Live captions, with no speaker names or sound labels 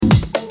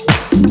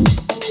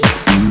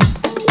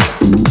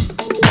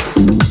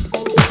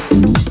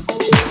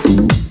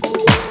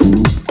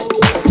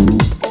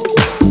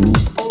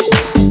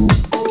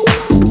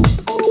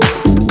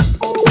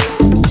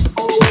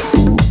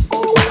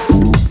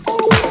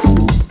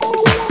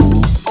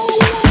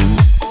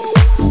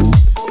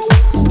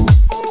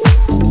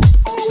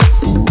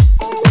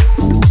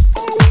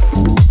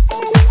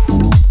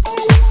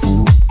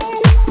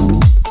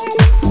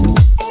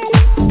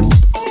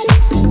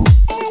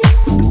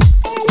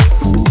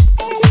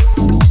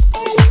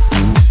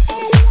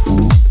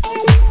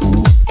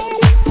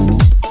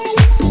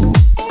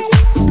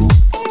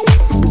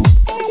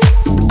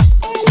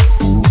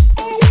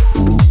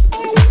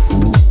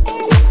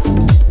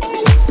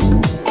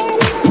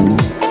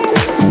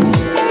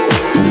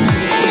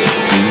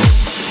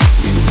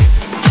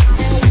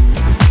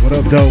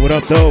though? What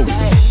up, though?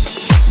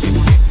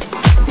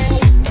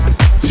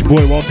 It's your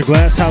boy Walter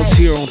Glasshouse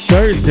here on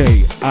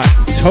Thursday,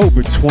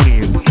 October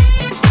 20th,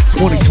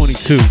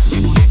 2022.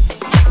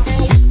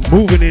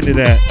 Moving into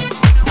that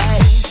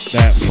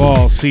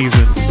fall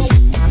season.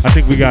 I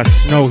think we got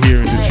snow here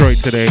in Detroit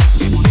today.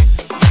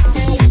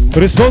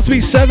 But it's supposed to be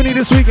 70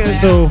 this weekend,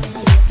 so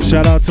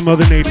shout out to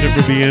Mother Nature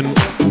for being,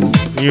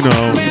 you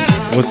know,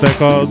 what's that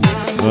called?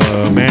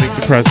 Manic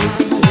depressive.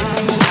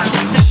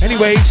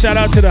 Anyway, shout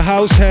out to the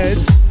house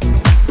heads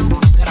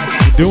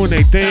for doing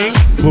their thing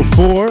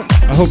before.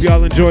 I hope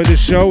y'all enjoy this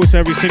show. It's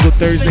every single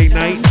Thursday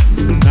night,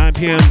 9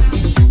 p.m.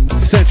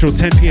 Central,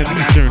 10 p.m.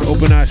 Eastern.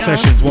 Open Eye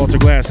Sessions, Walter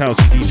Glasshouse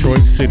in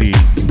Detroit City.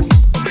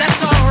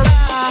 That's all right.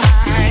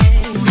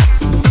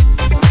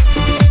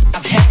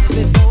 I've had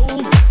it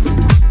before.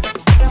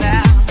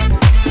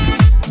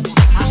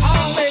 I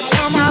always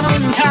come out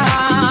on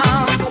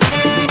time,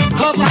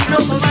 'cause I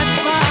know the right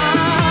time.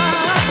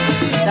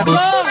 That's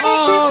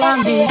all I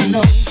need to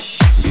know.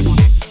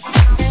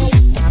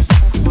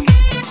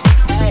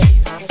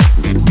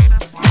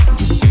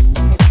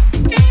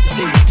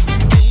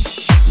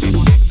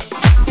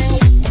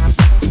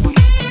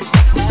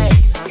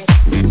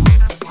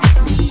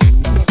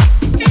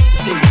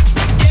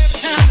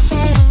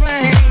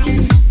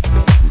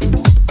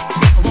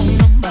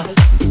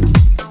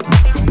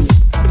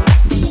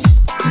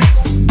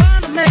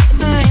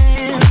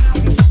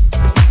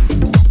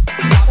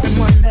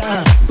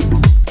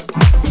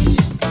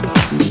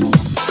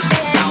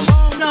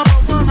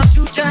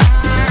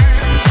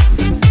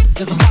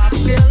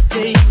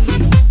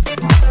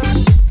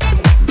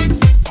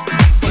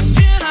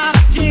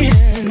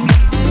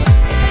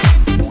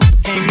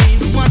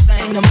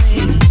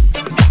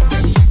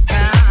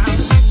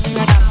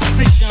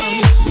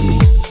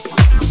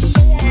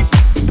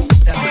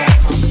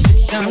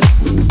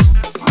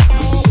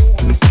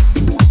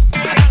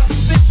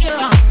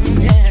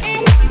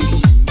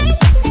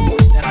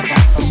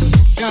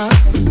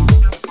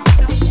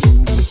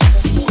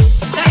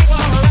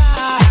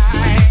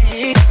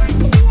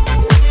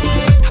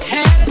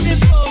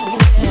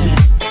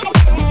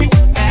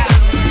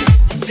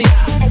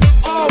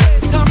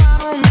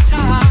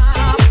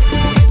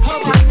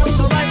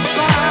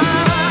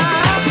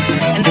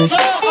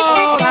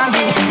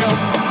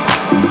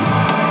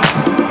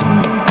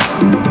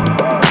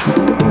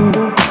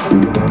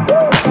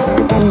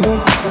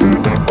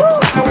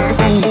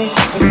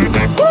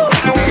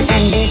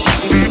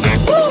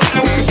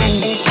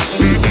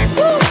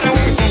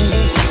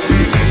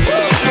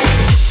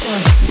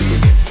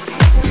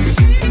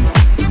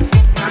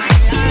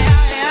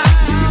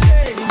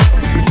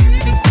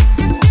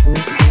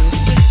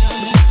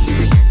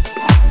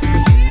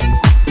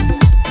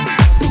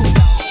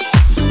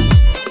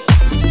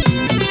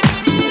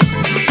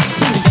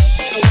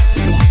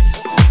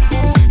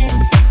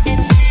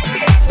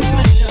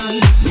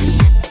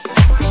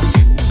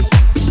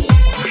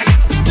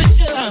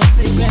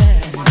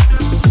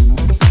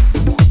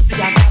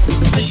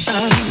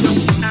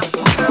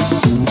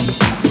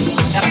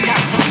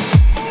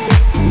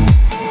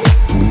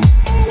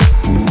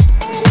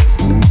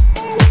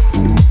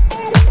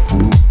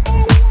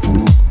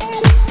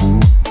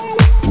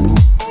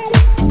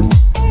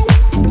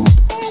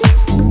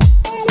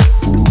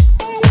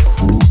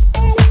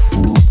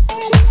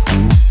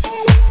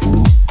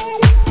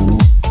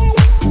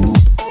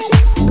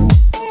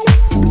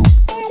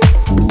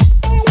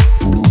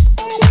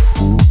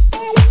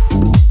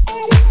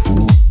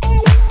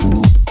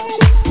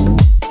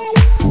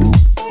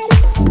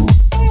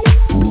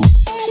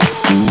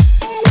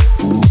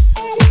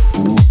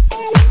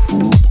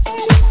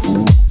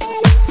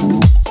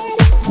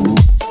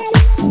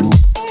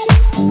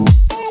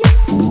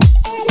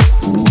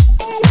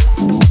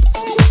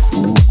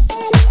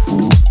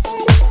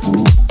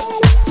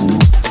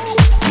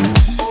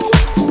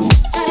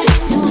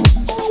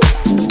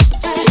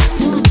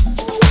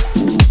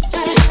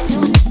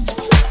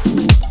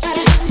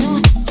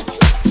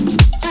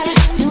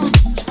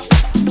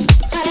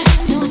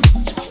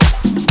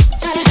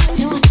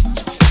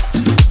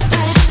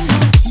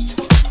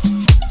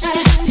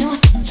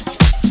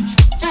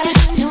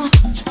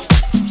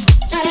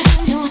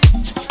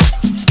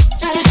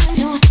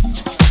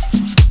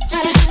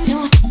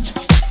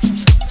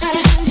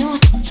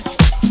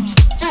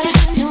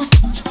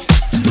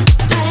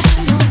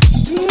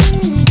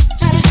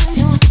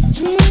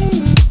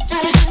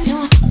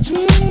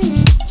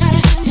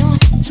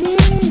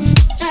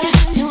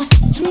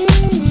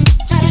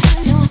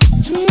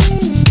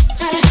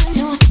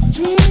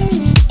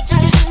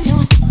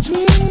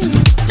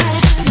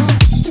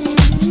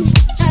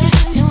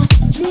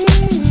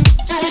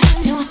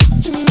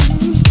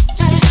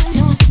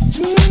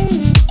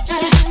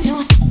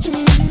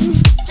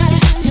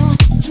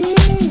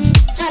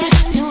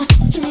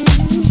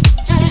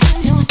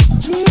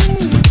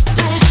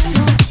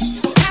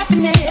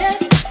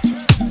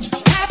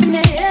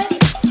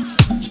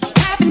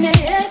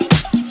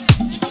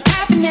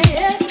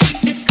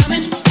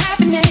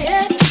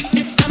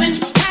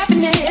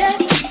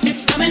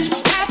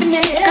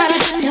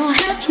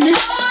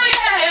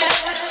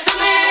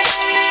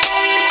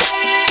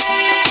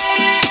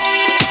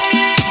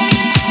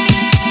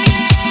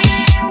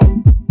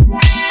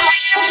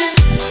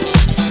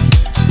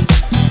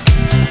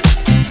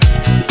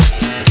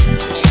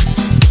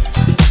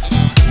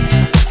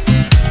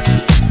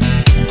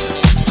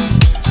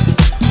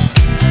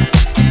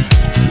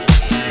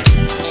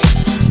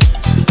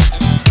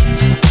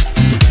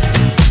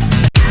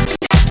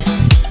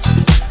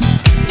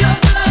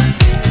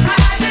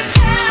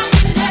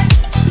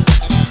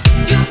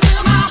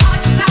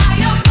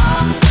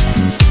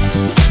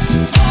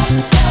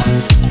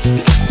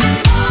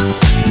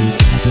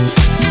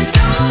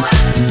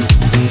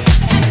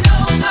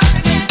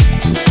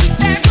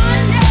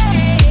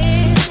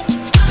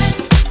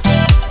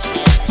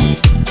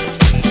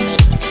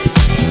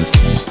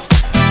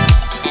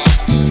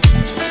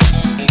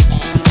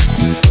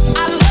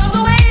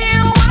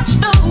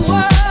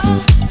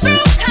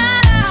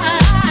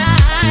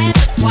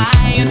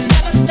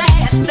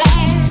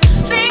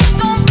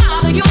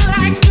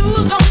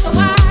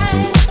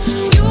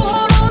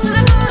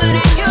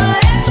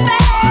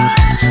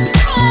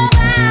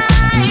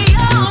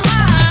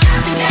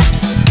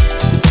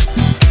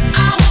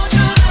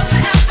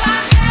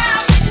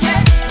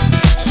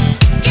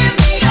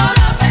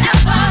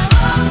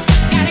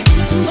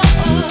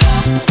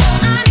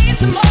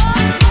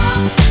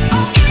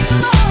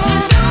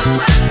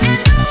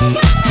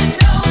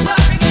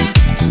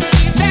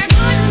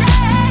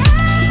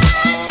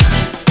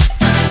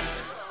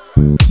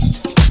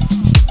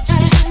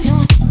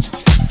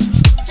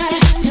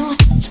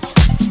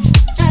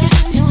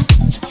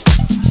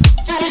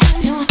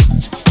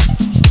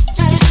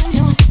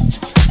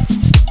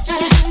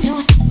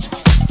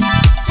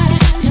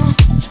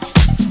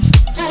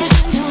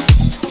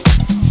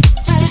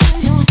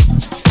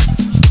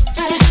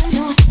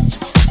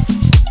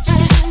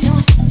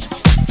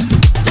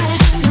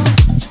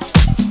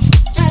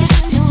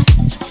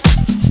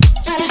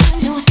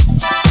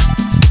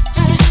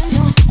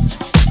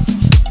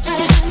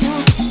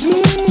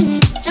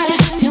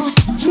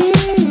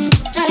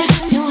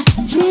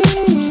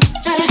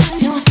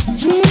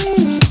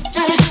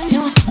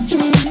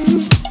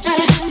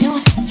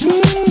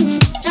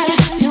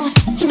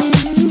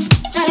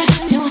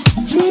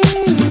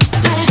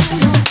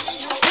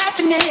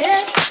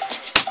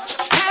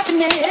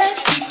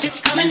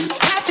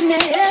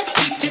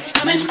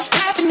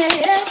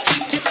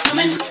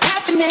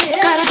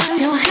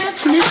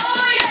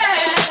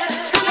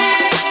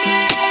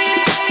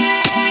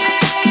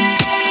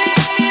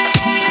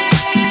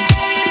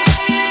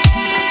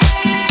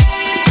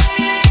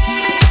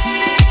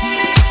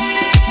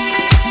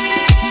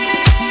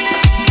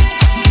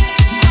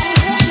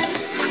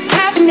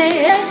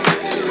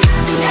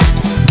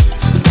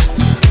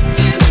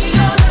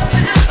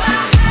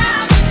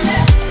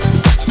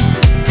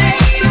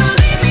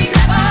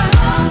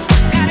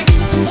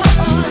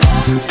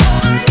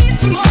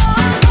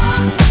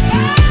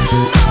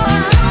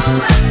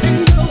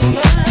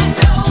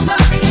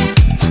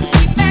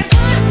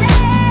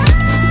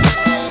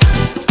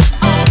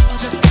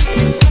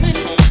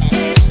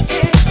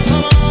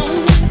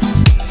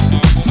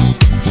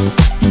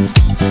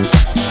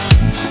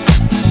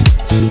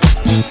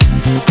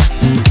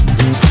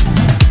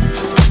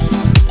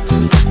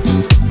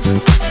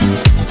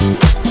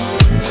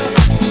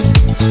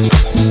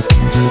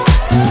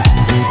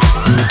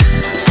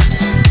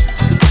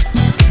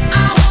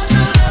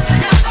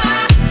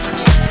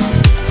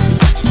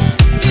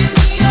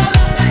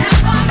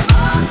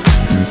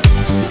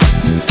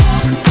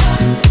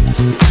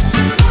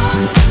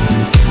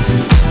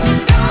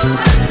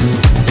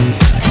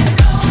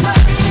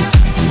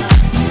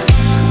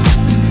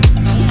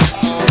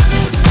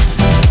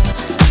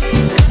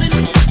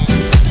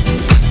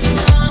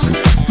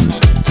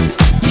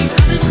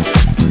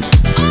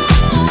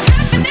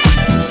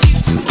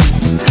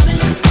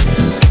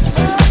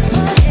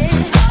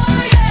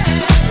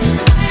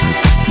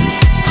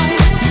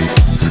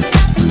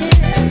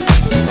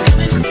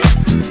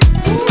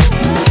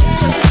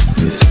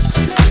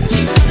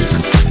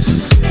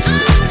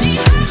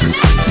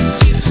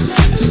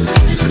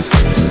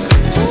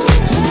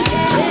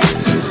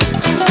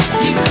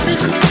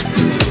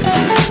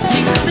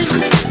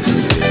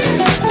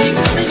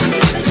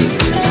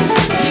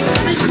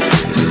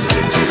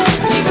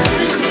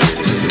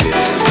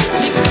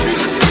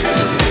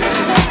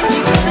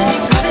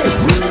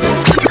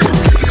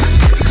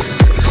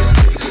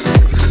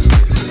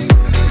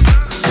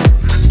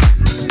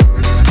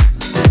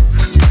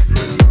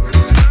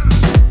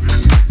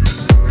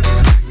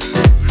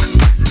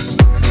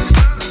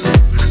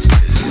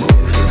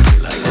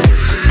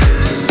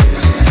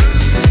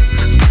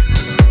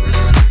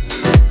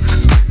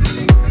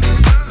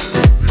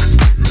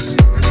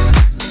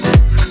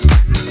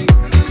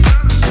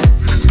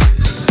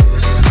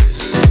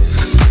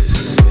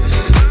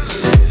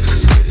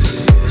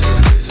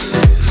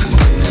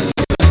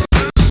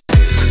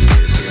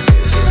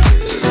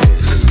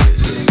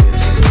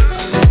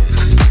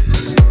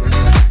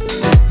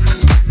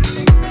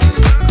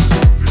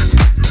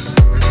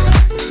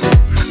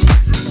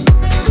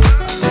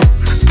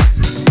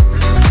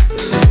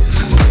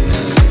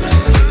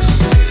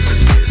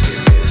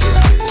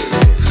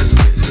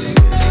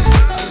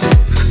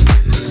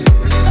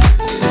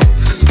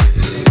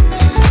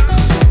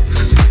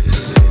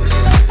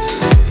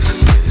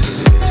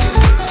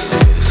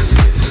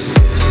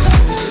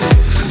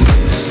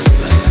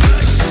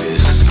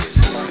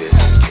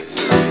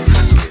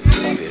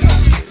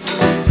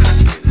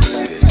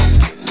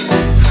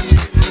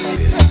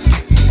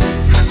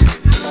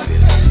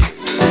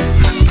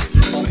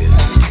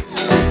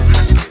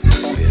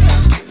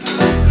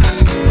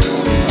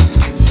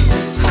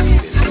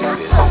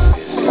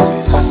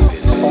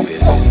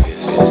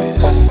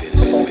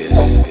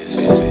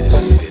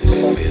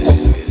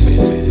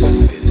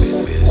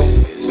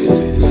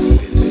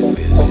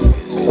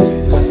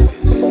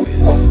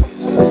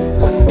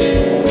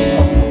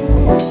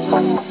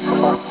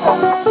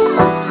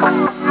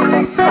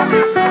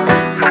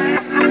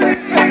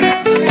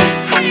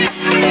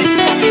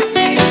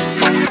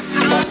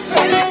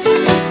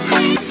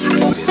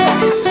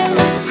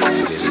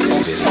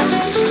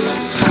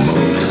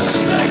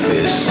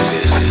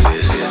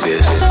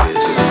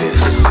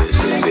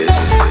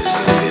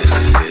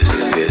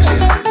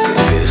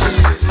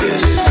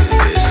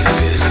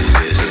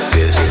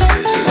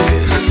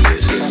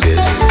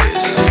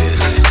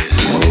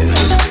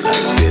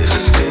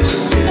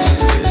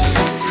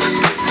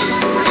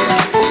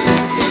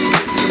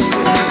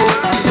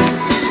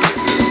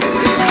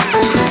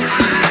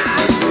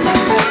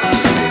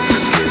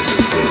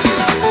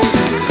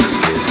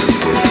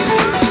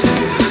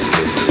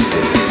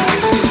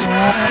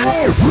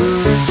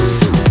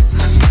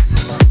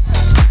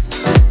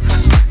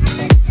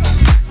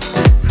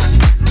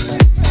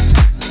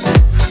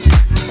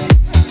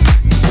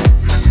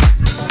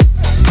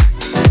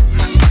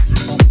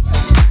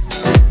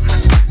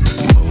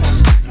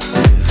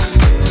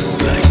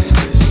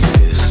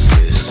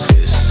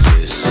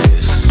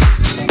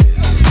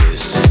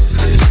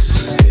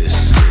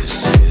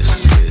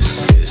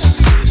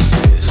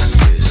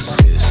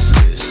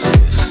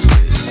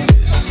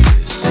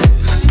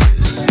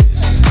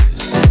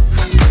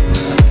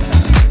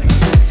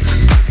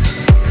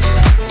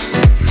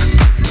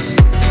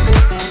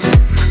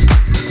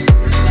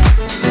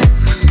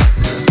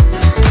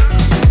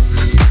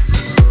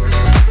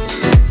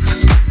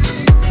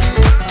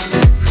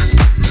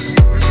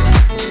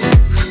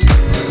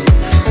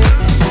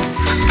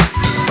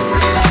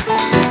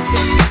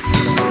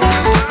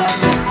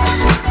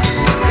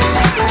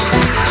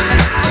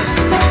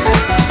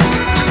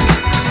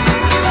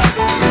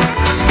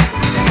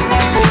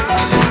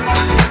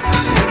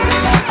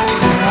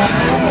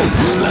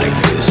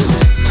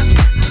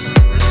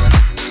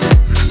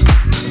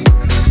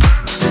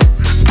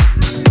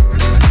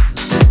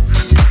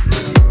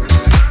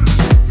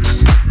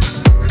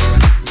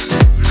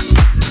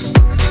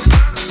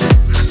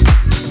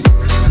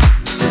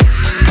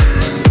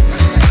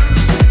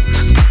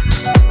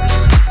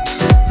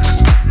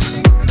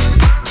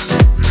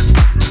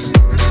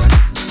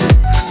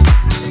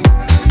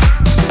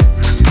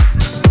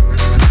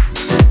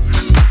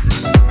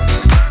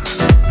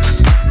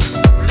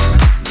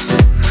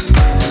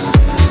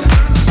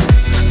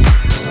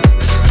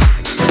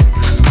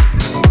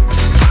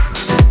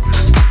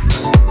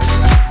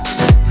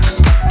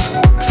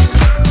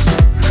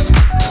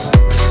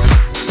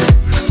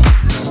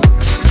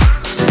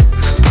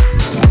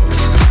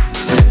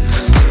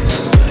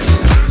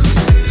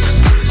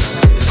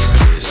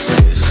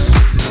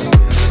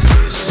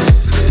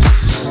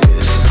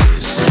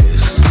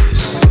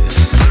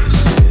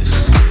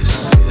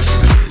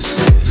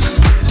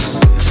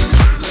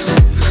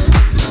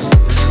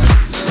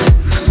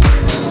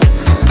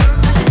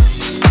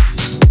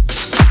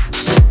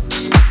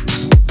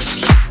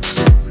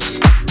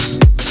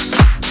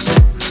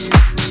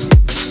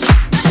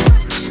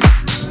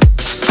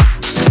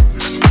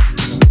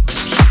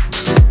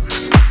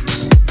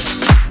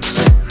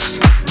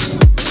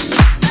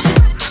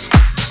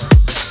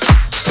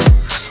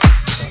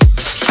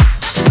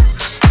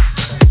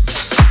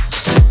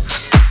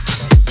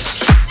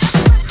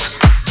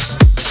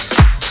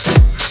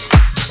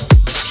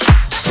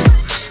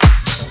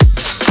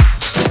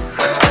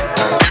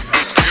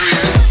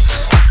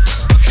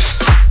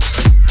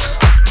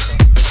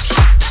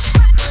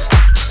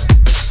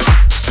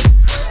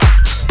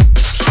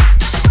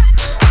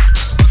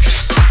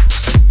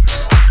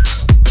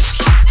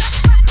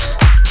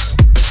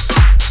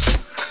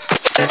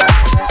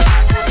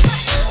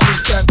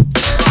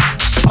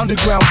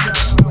 underground.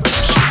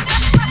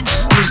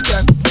 It's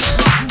that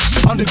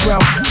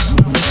underground.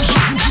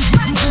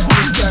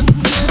 It's that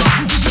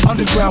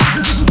underground.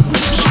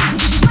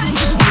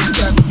 It's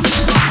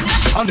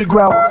that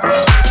underground.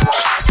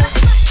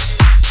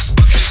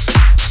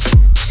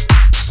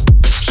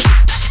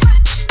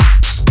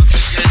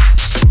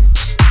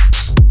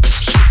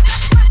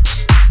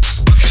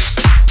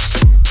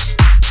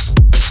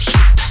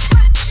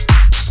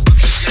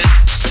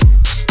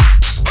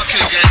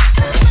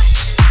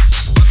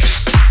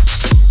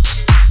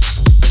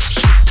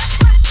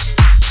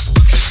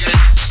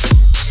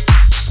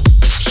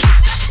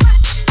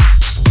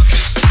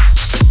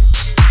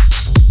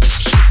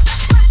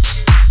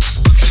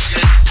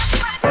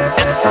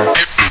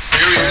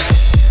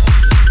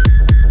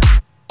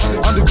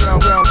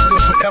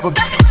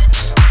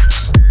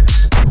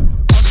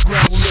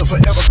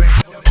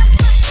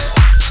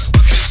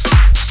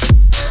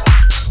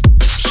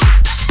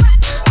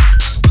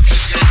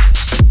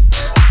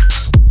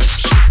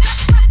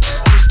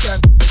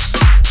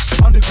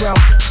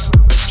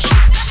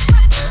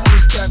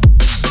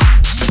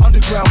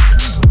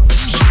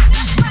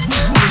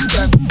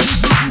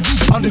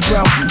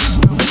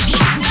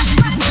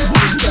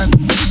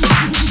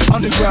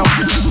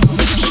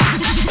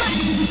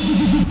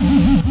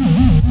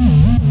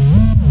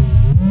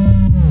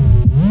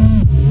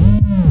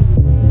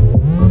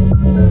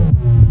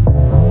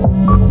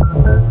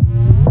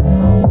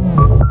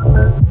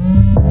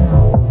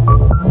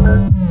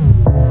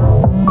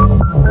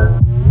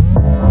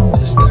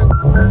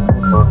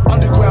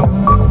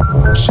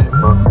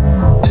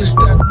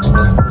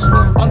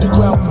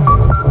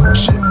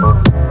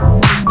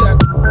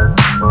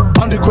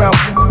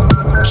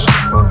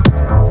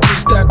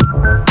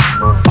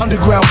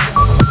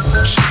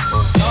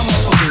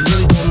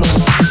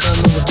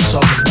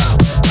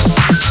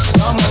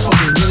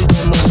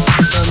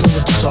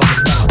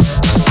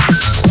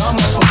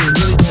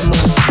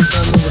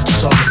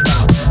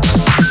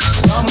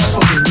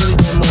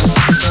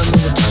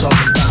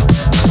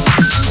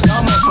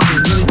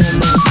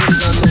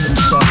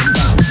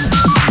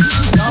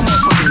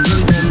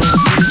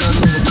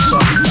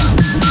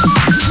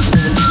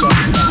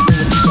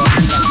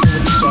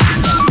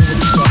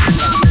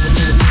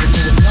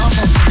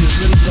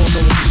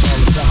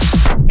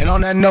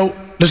 Note,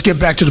 let's get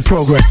back to the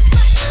program.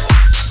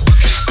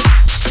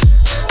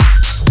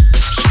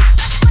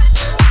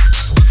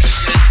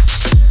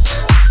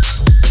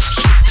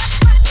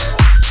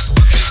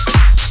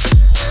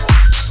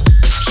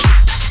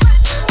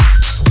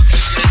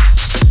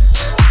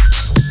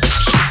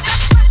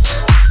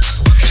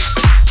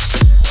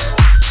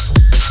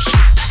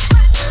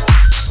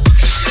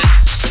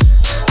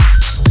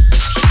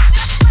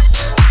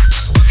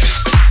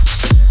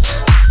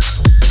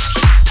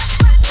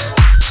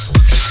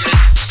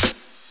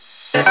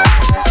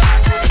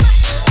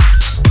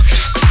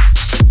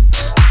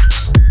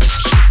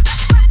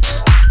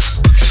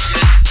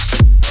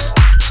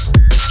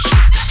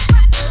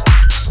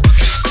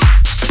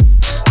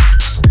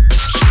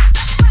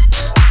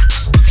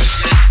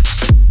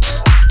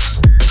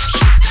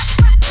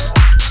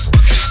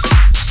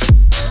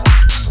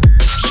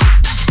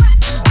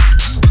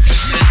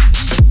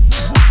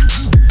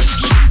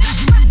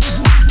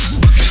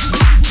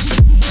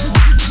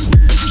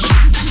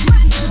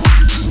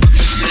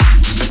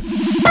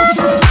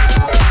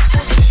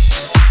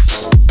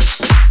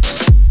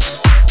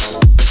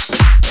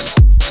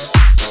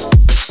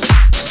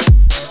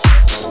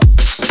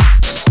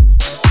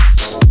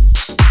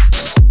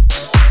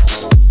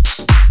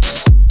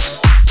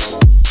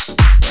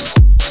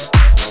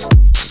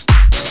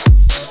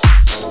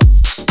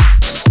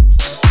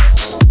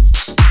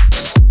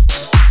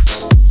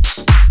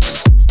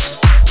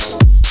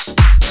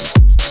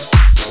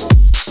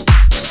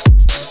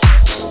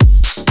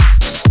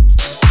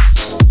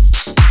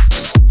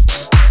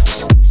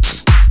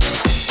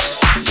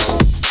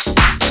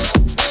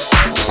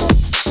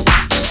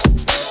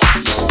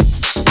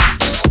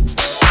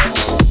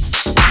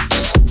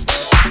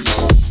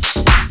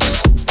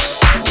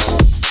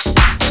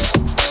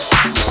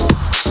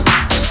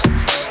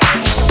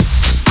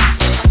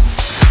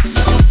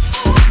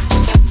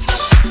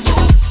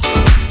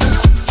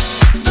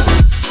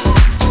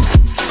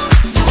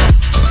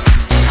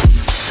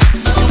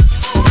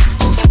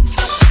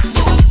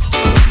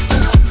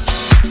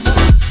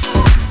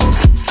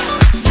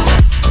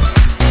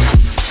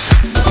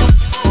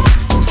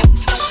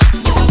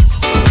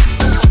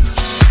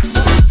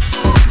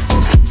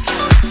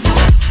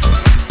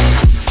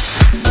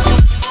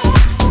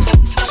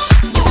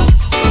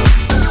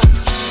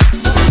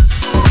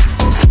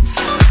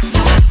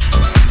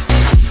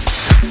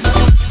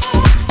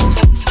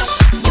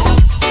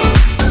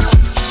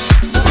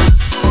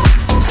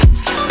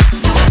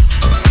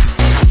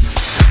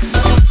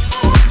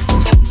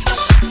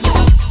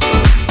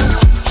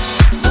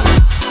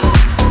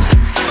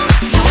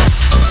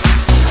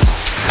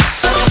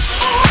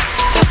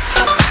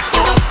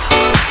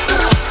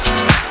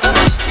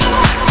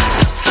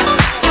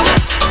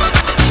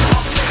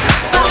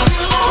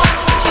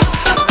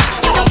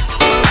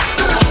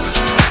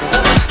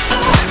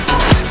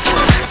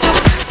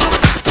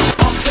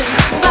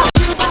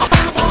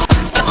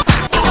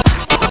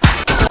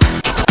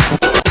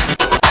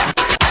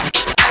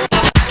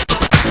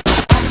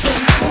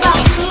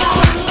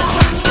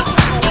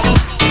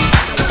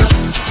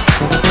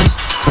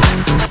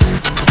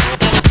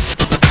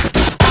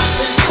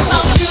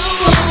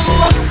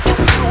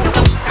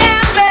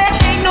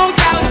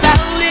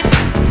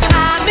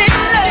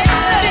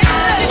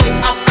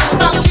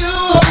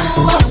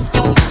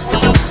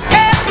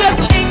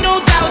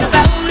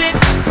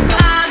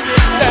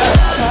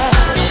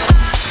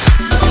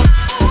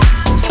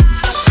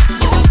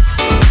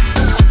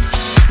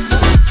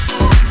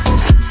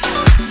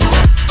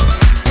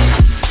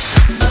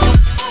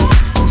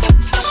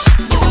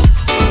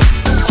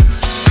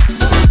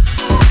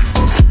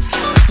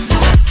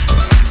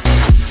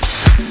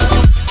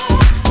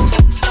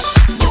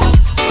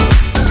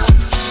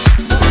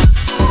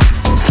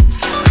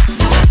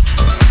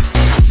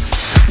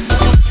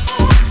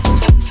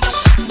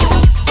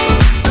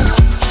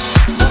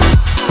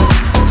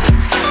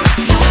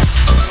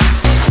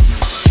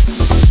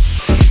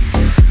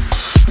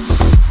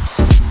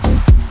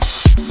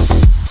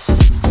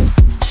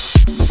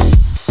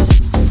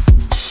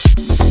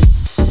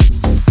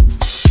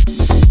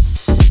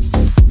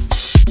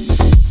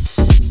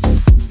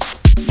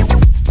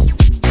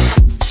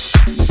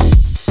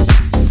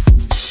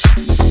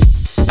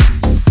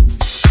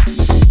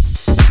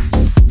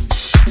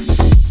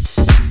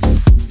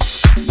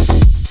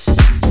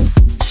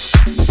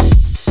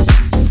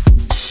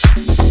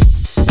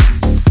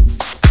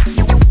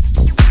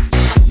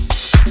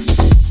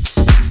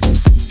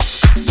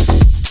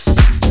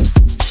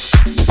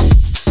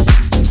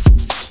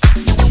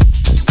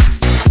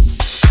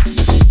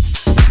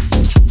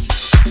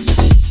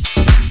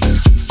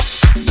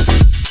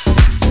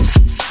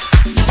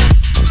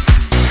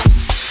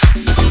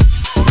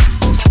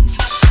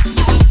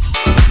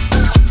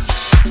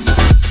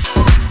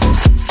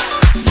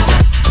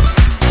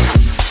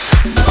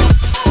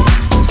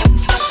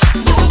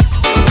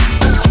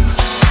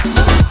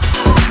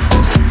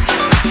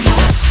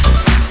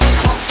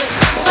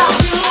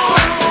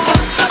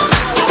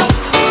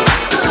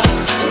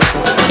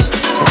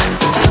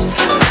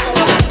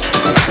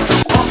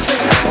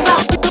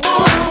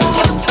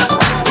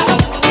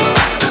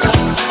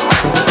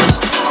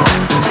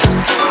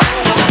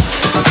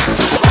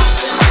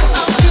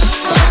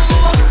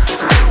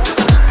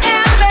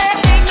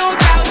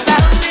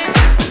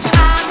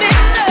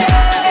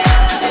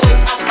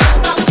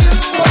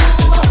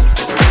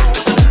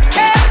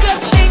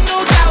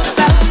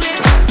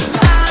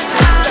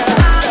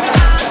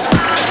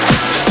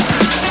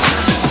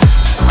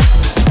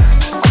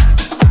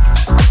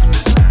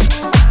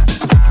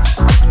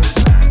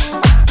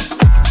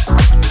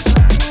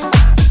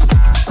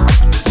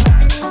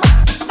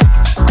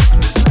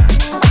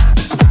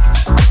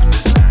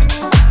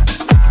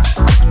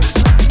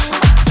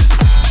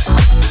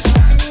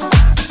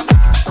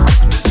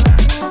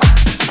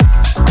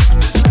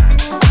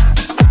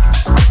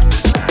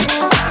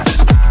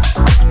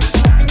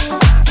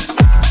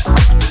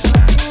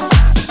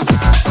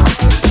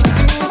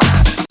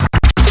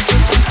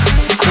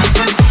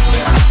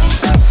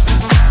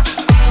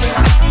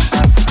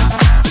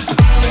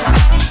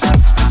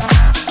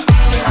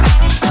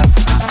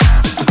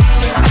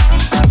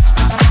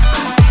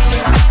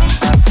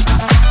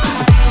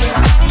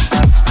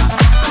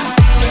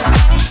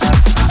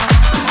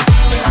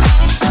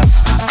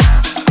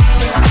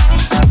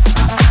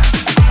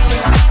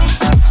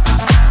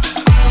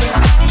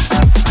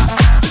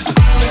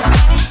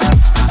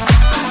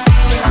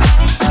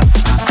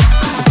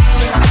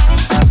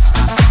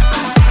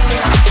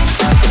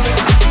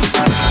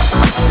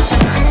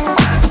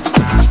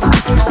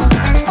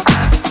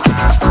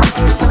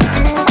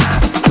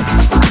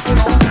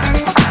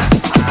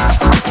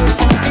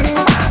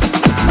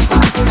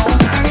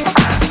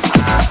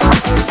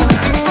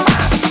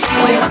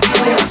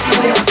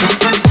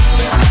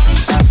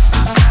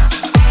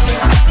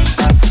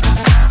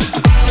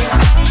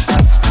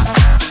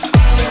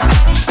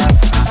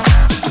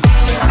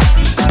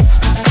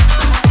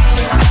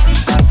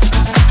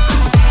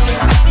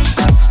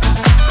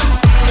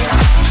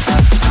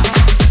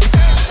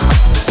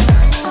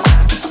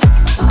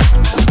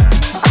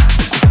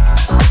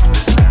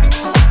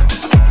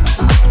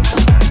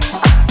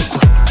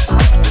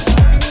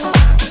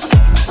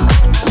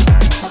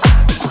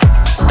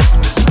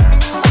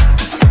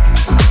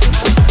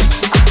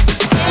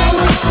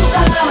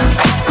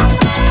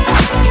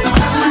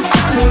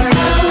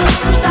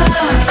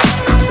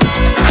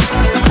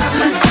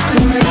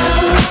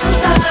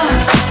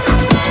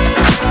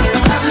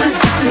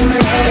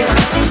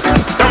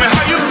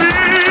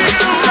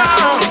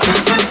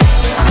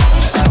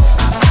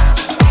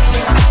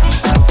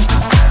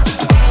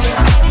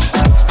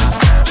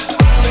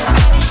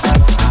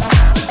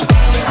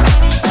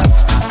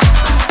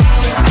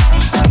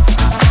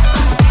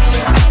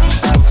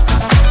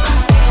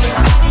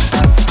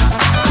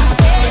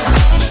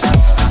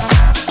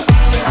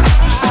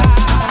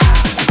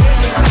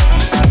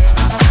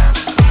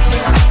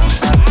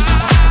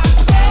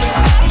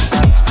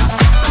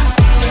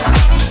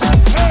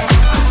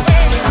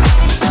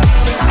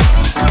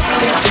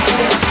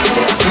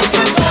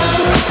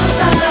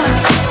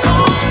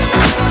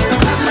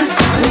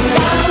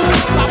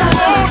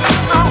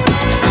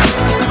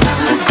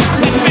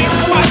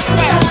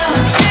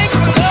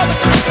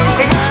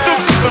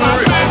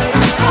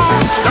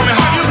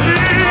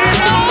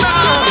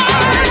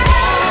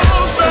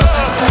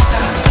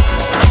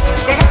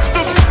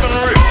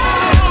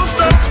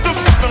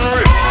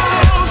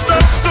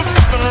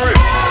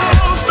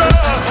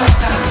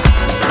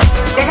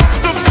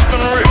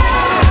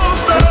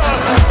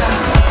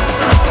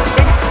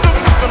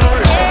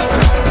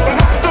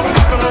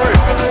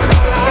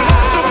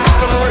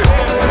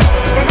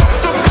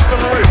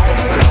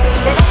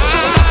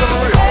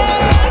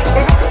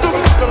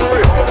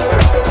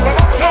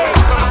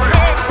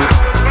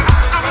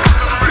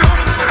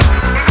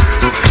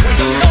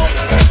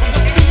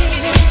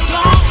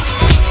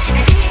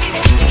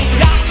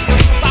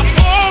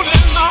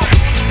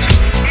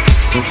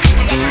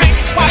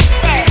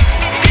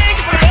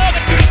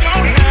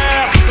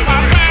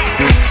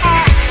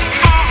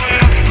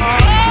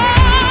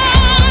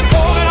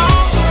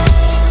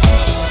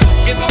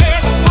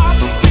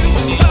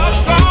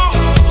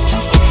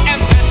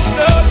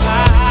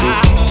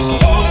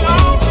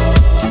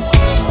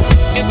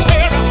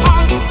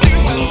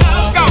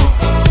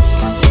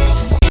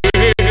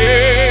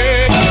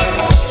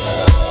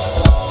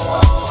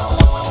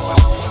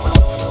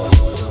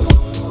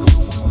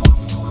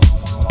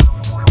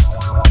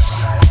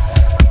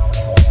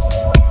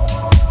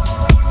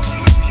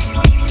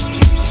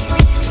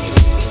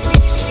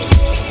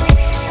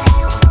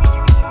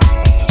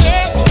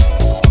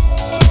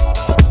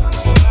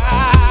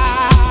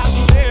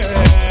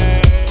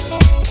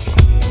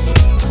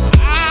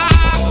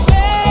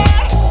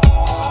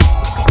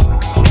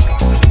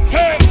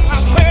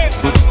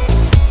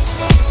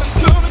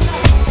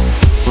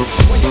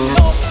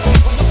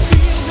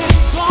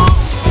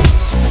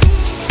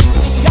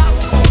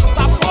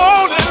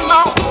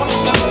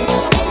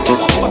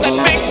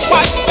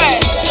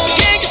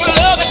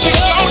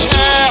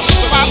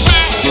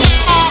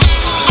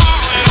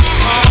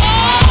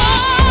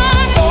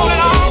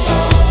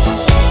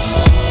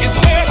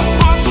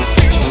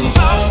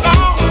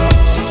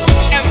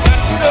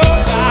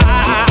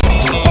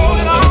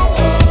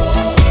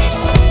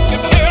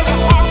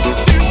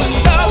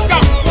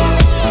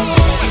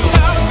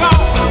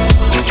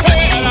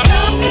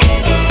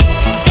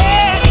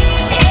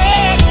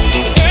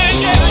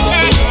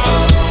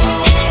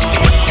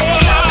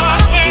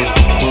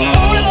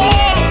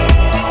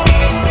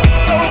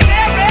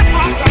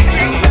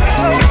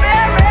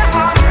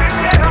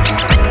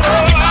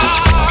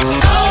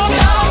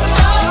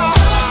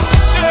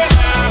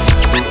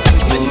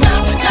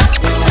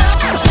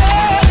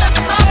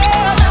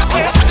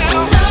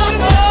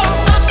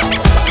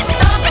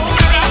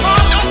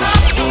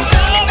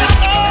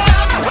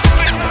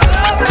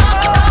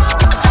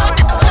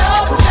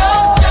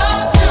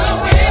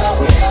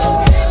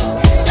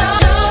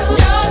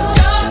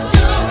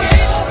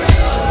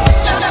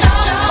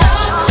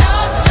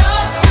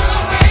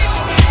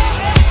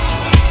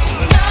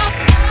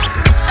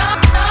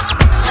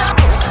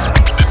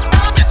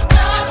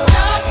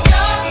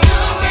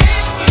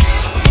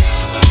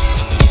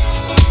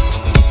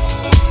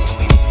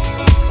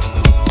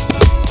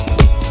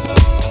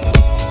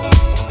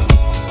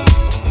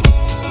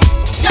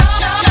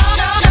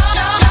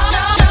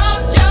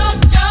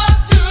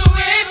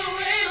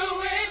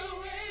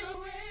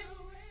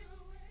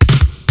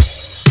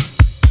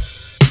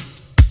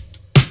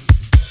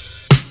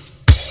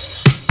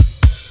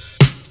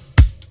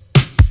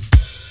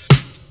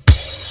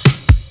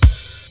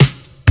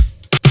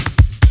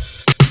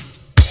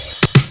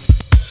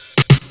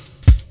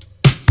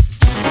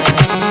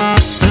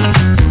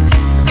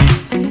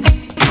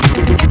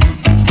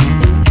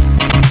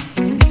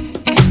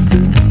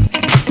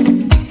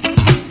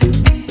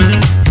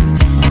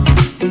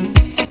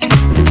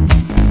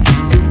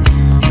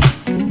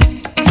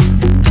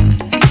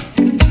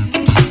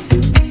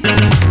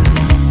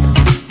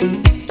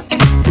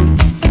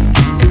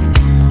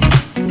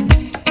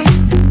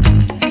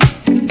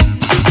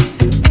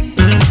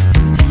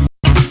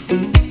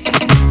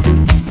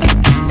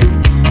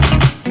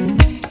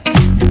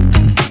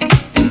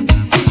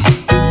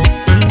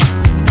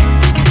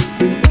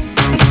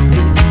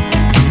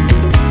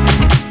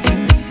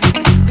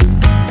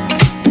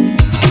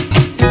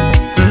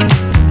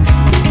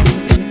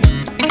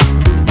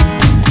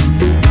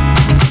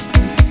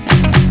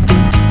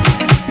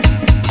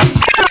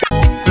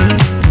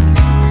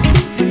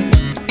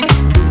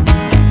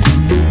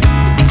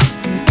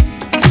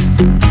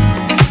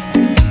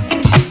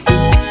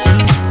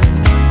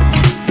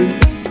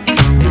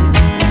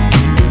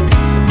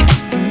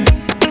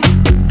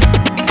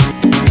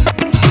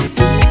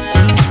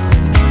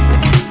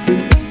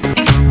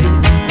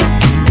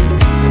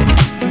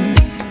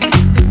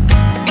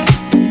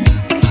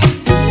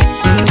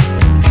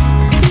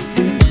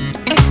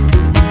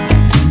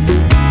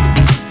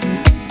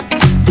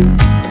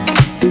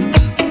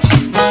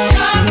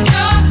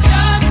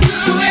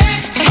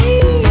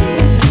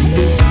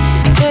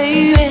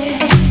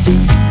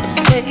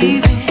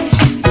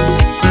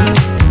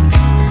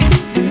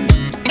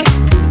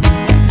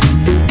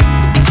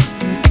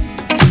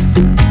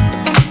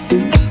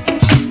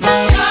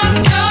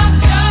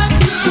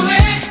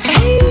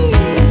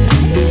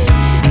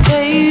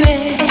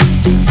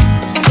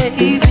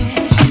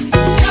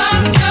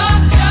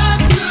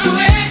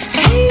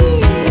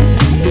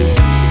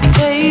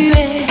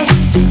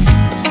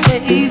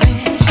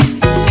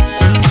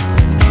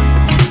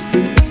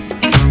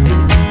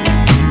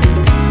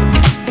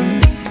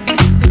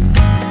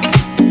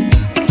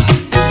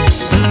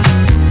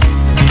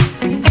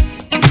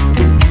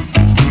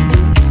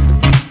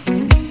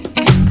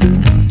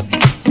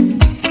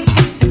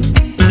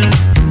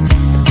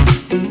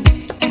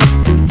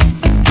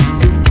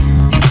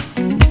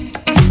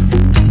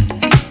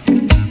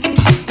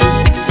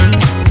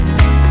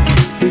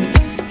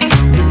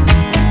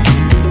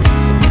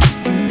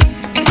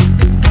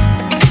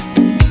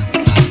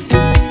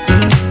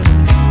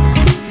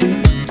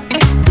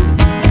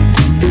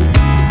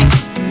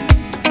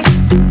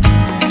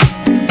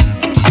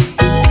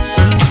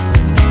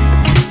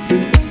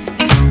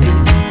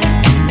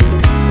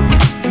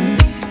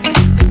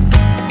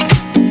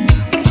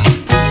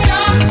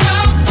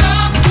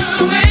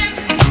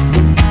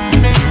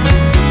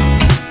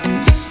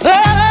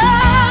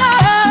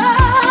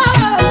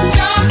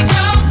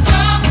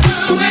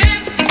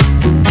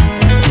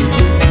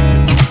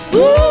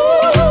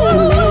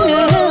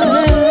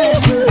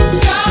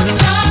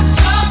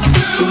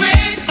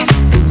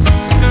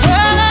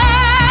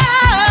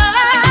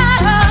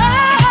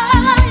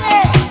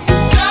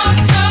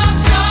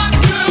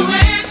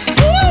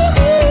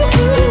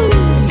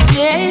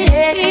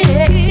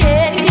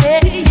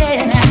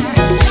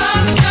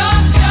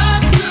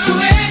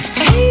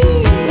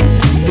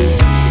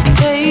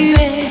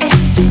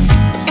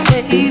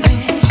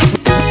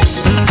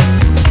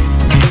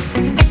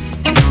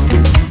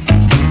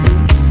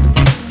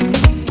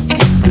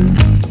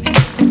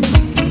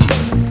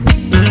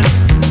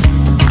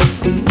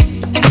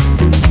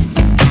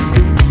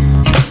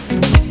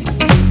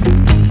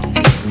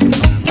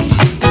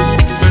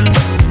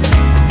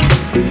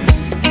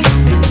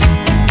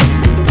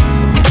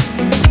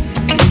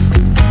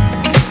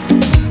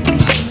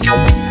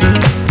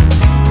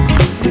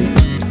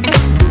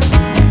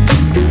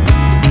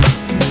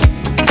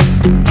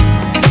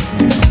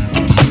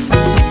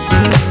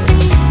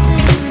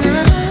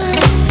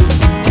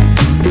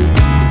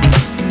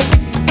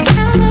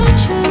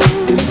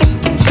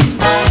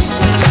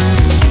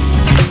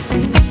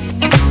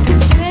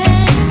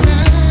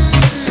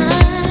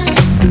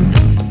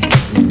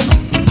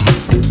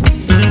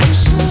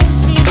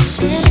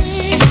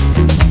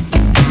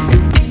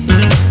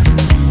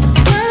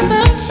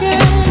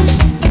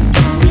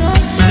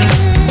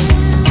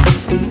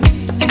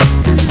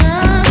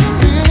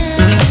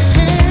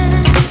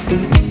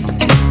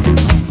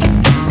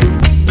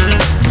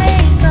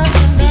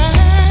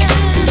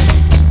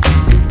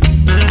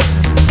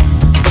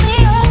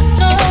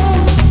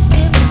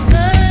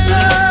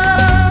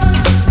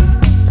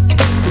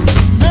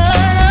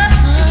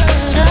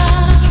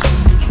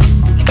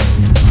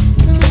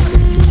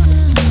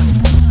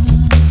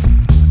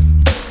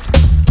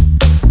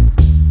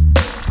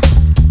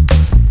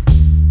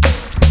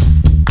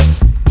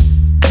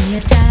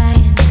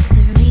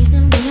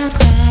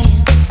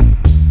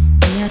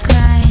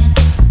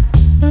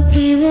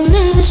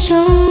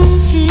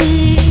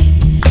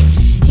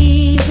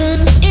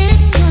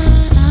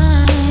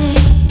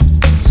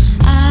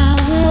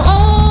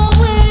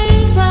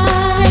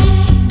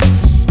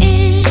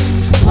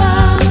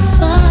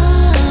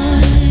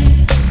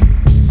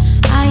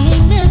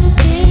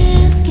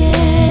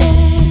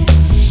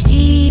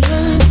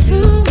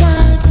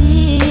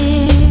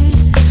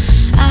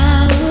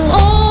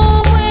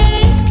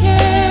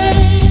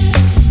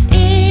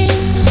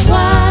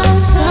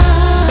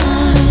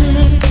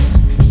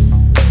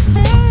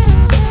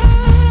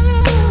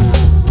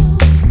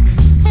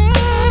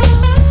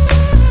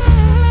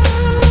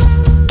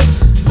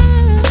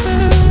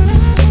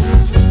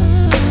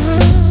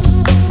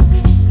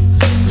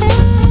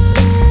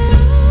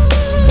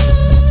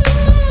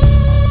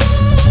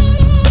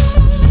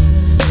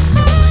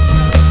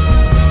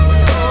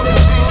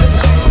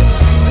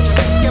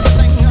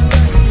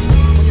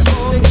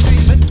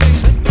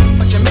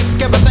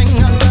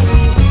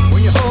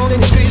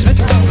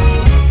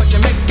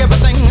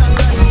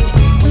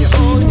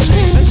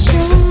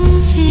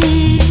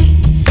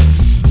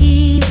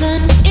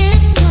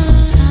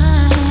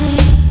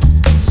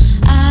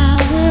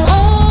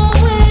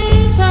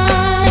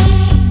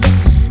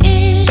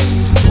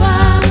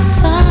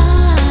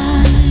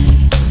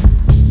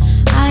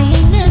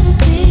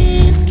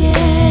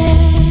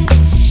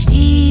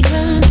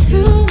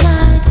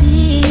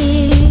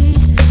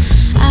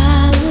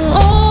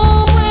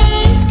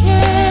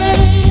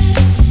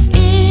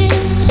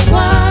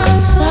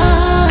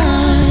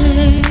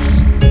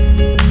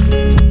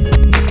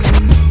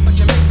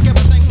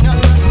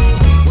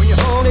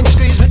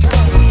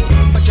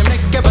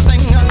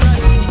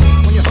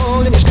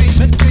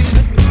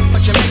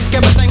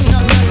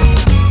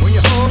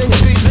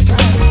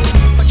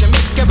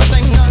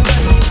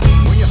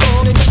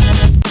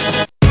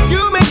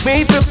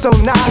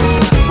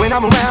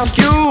 when I'm around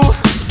you.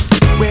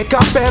 Wake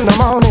up in the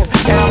morning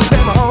and I'll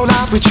spend my whole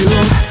life with you.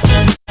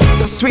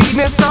 The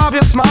sweetness of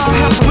your smile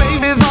helps away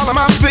with all of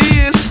my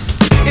fears.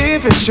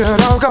 If it should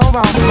all go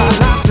wrong, my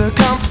life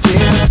succumbs to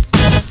tears.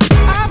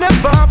 I've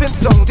never been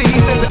so deep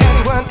into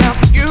anyone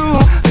else but you.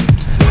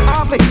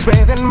 A place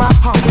within my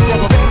heart,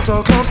 never been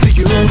so close to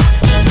you.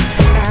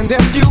 And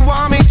if you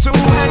want me to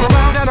hang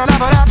around and I'll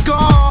never let go,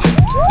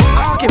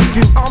 I'll give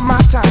you all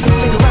my time,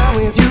 stick around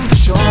with you for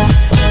sure.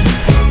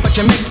 But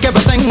you make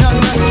everything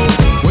alright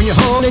when you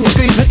hold and you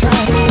squeeze me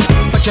tight.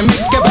 But you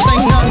make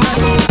everything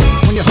alright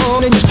when you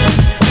hold and you.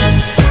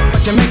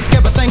 But you make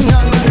everything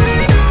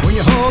alright when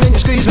you hold and you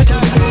squeeze me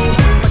tight.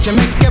 But you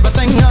make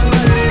everything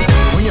alright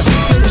when you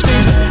hold and you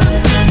squeeze me.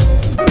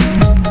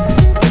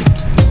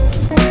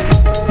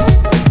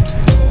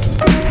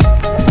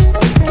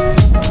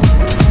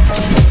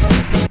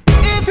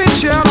 If it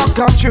should all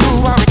come true,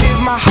 I'll give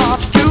my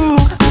heart to you.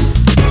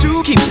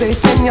 To keep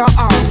safe in your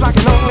arms like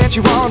I know that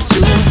you want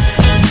to.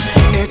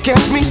 It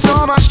gives me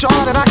so much joy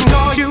that I can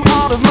call you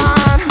all of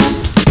mine.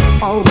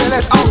 Oh, will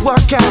it all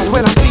work out?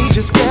 Will I see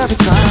just every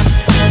time?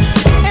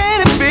 And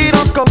if it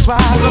all goes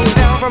right, looking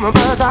down from a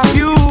bird's eye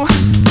view,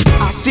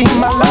 I see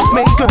my love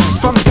made good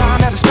from the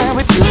time that I spent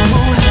with you.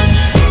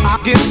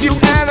 I'll give you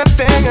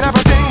anything and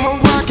everything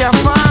will work out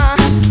fine.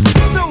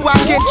 So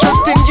I can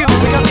trust in you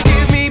because you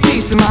give me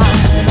peace of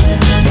mind.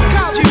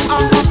 Cause you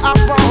are all I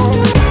want,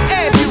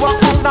 and you are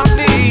all I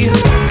need.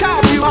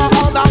 Cause you are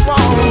all I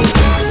want.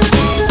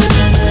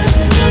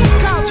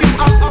 Cause you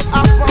are all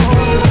I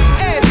want,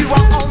 and you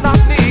are all I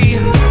need.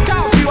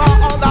 Cause you are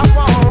all I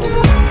want.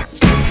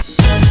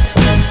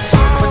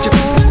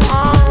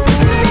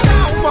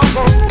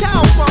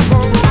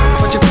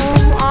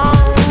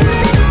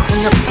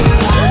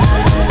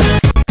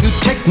 But you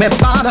take me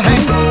by the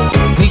hand,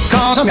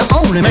 because I'm your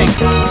only man.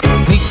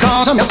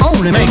 Because I'm your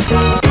only man.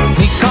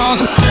 Because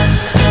you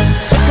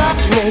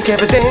make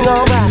everything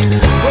alright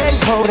when you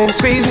hold and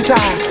squeeze me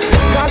tight.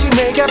 Cause you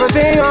make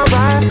everything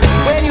alright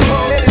when you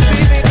hold and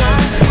squeeze me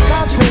tight.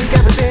 Cause you make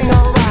everything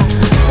alright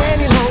when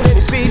you hold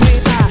and squeeze me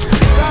tight.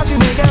 Cause you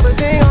make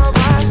everything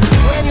alright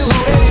when you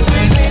hold and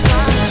squeeze me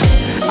tight.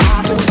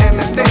 I'll do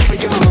anything for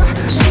you.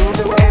 You'll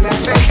do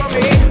anything for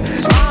me.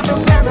 I'll do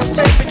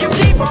anything for you.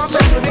 Keep on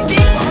telling me,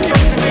 keep on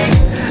using me.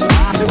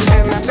 I'll do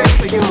anything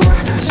for you.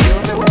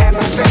 You'll do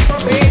anything for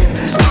me.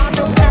 I'll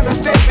do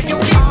anything for you.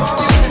 Keep on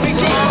using me,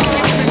 keep on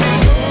using me.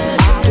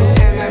 I'll do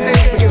anything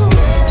for you.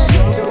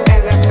 You'll do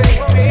anything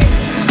for me.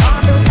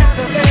 I'll do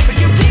anything for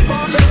you. Keep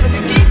on telling me.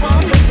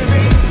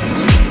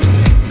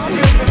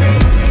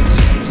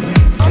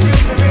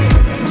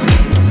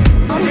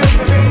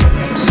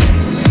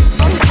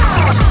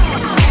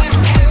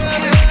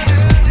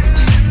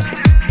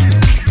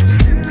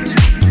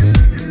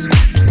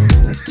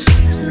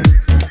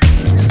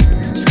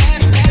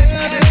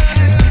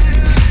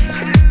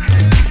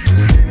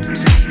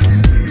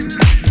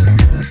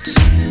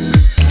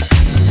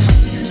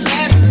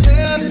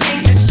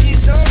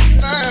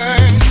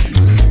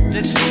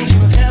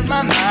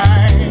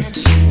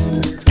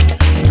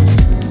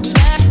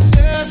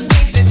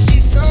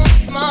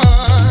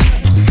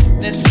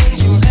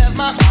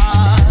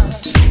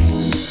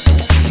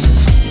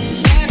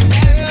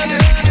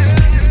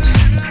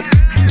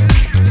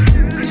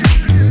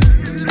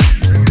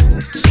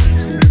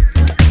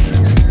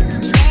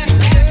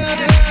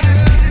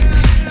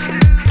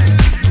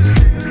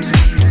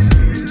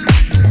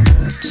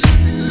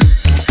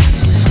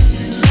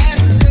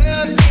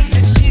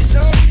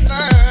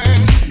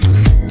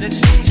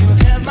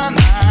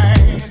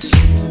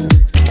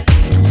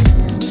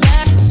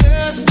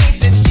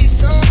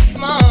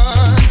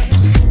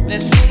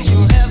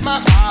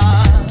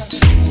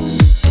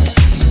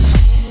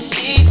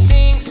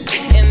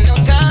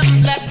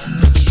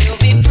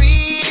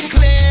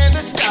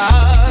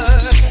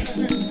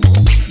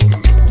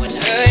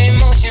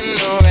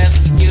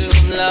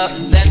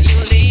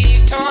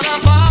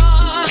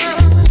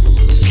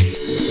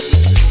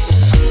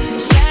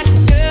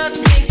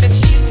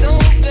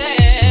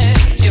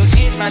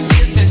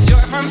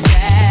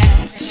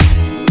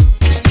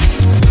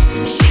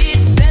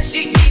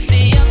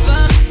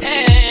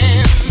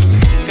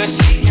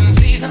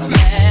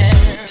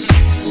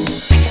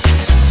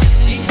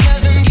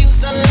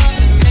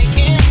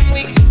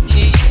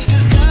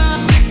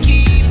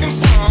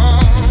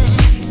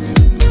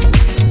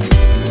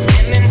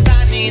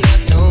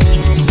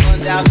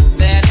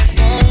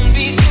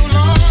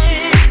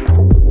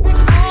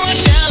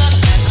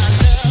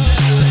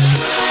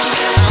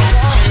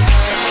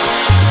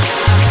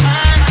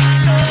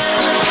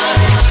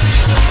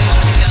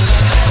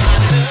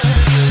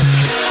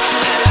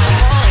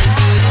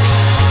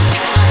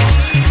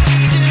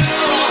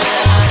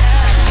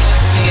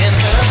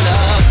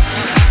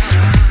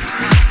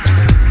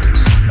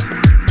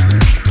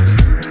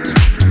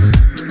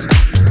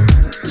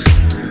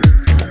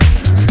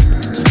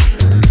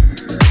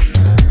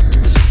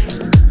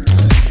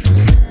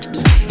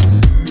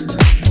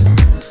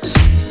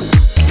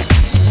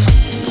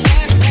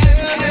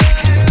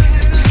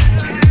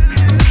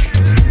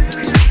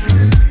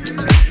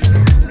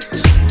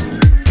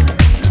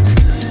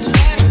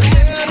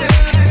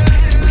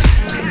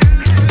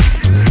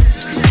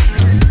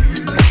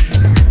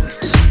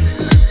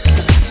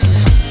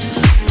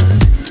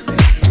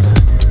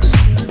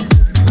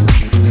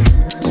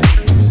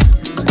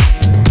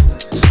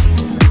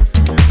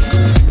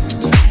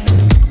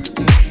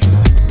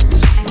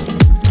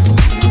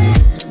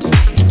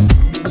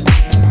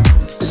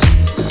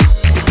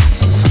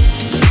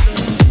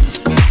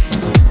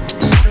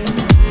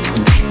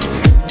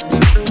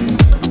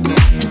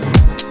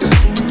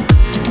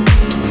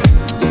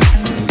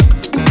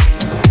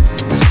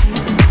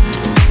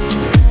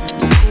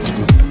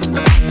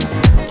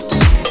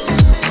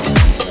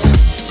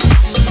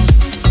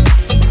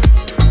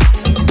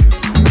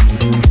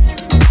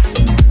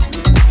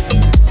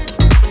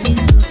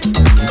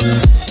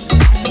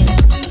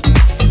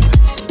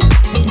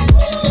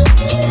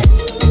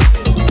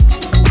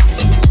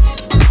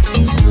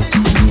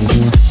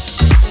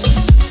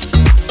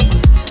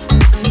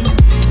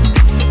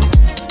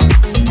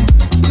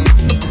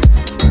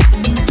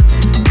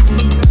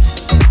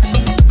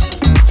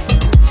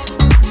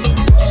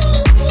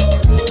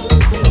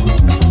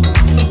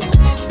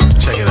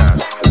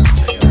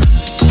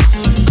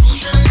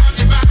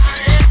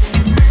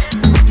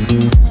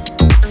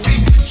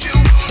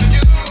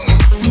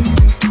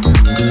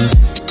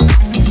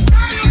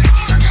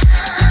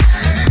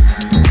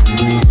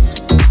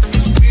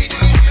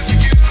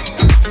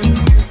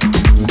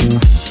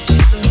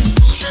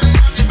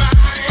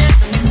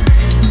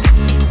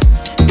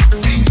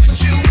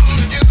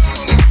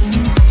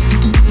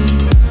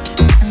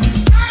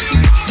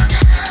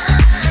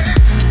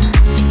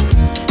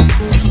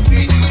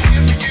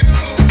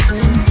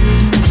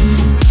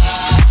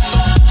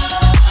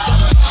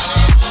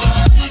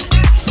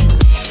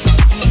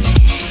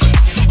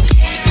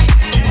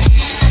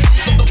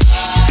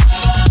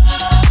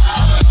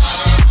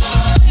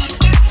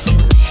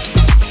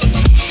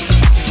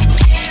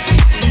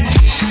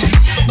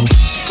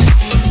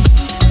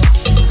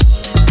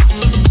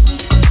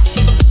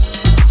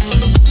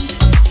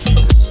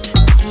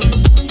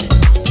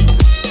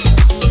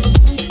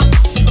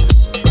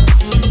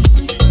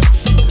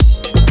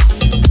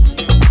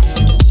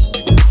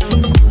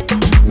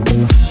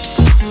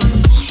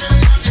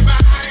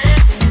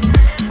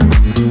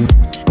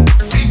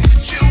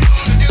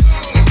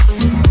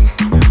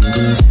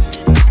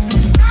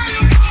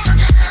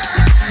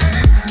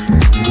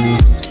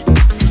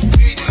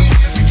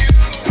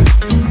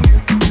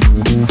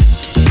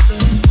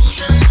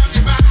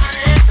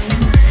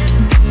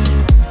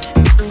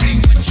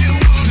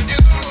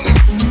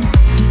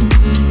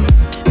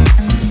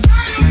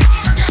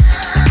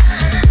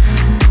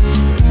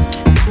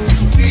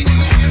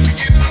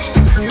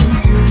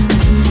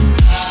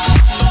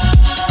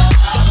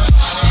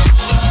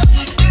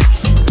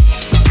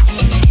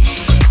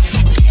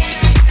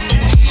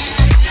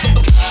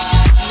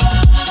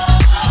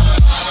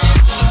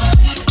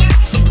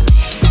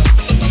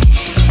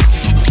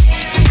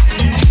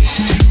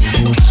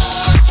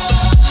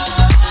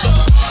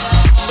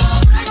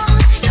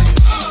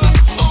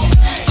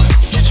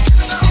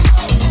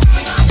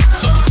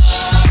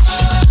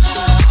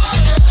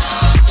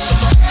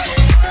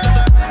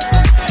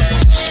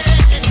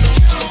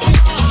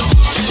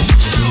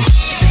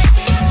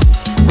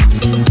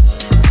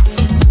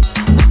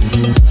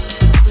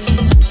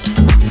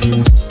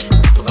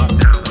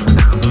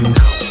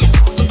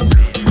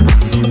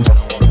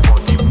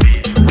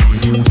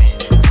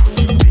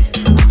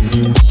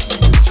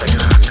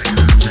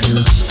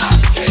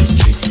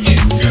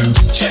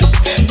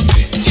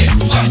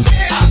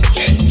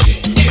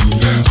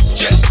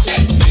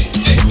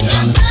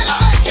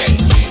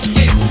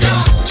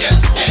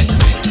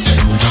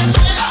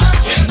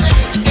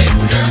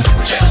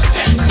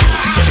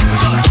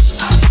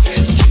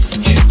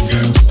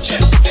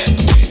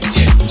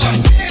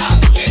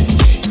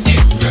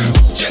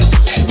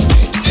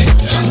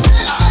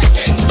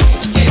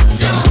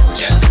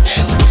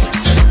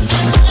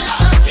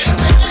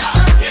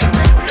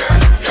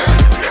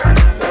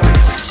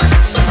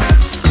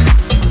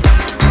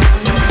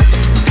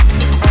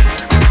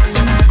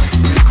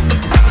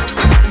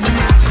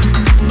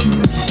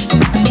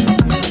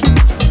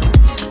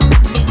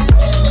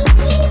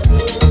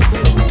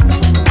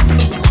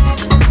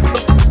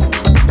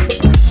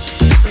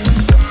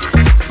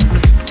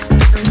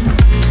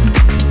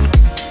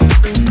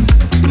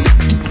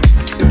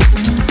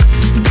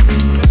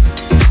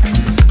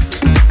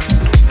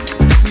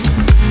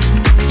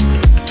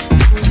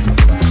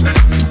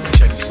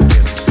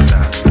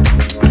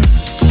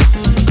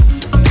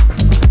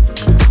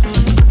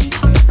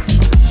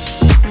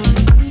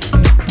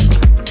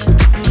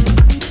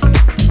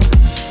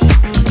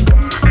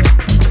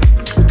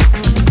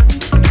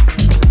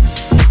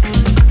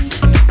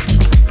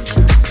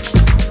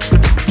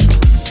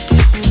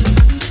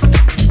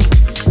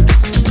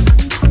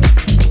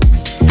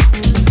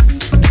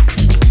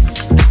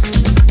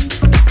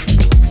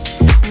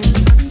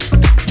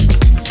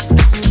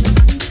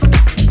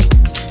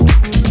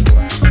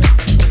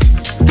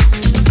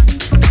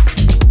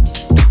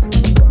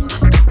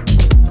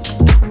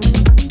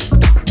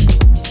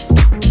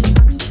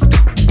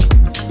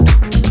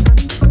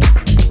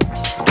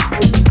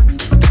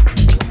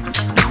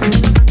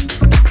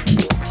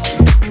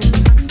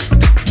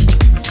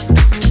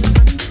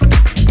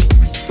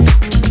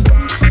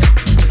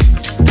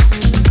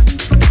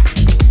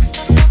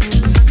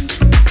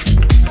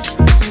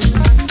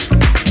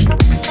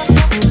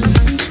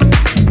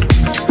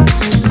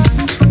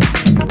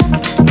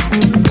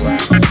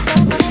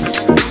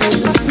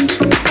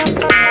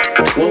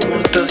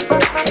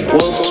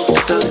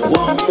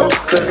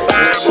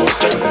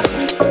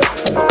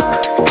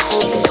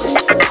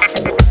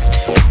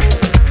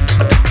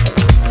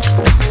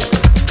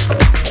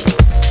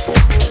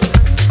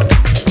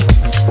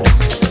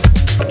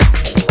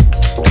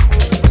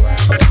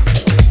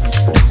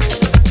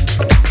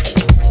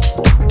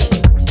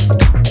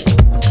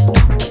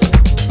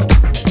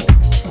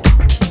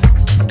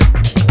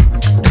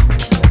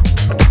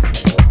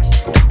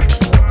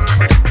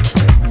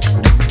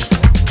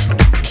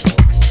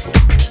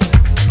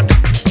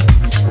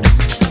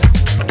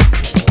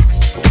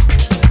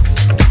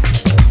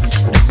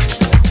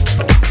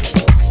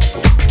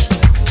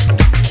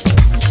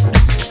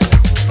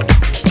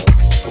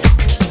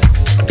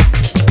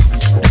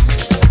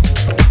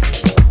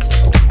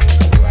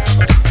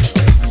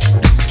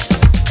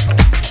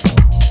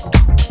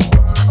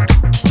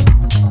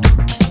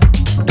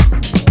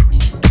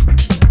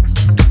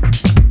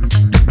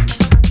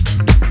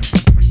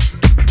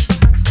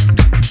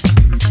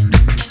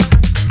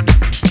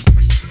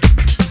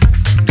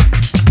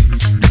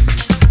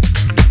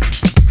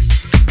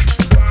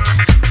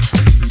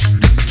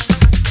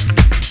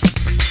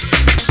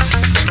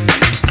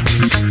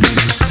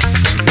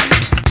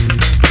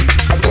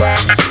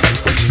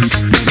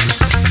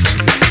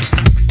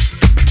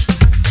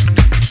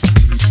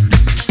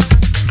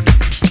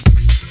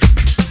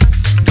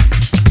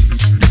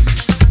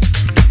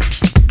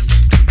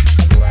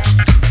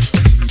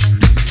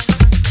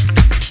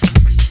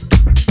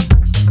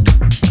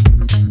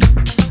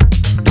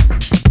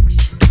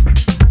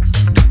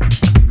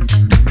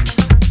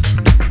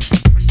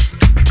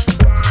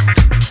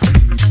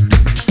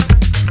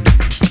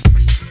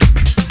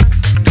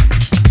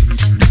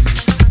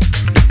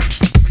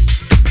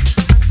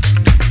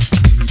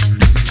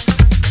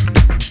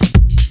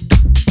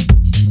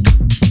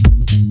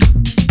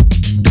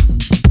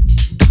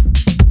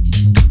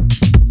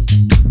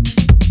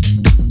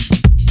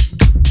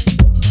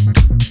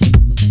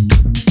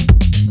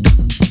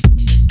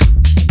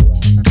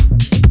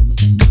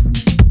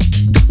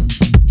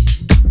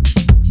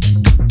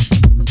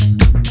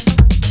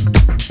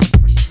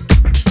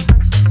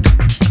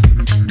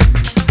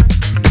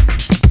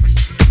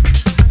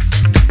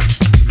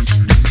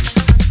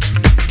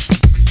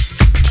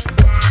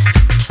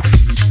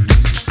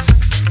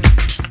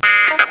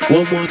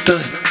 One more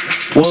thing,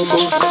 one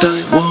more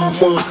thing, one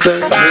more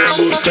thing, one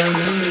more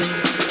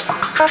thing.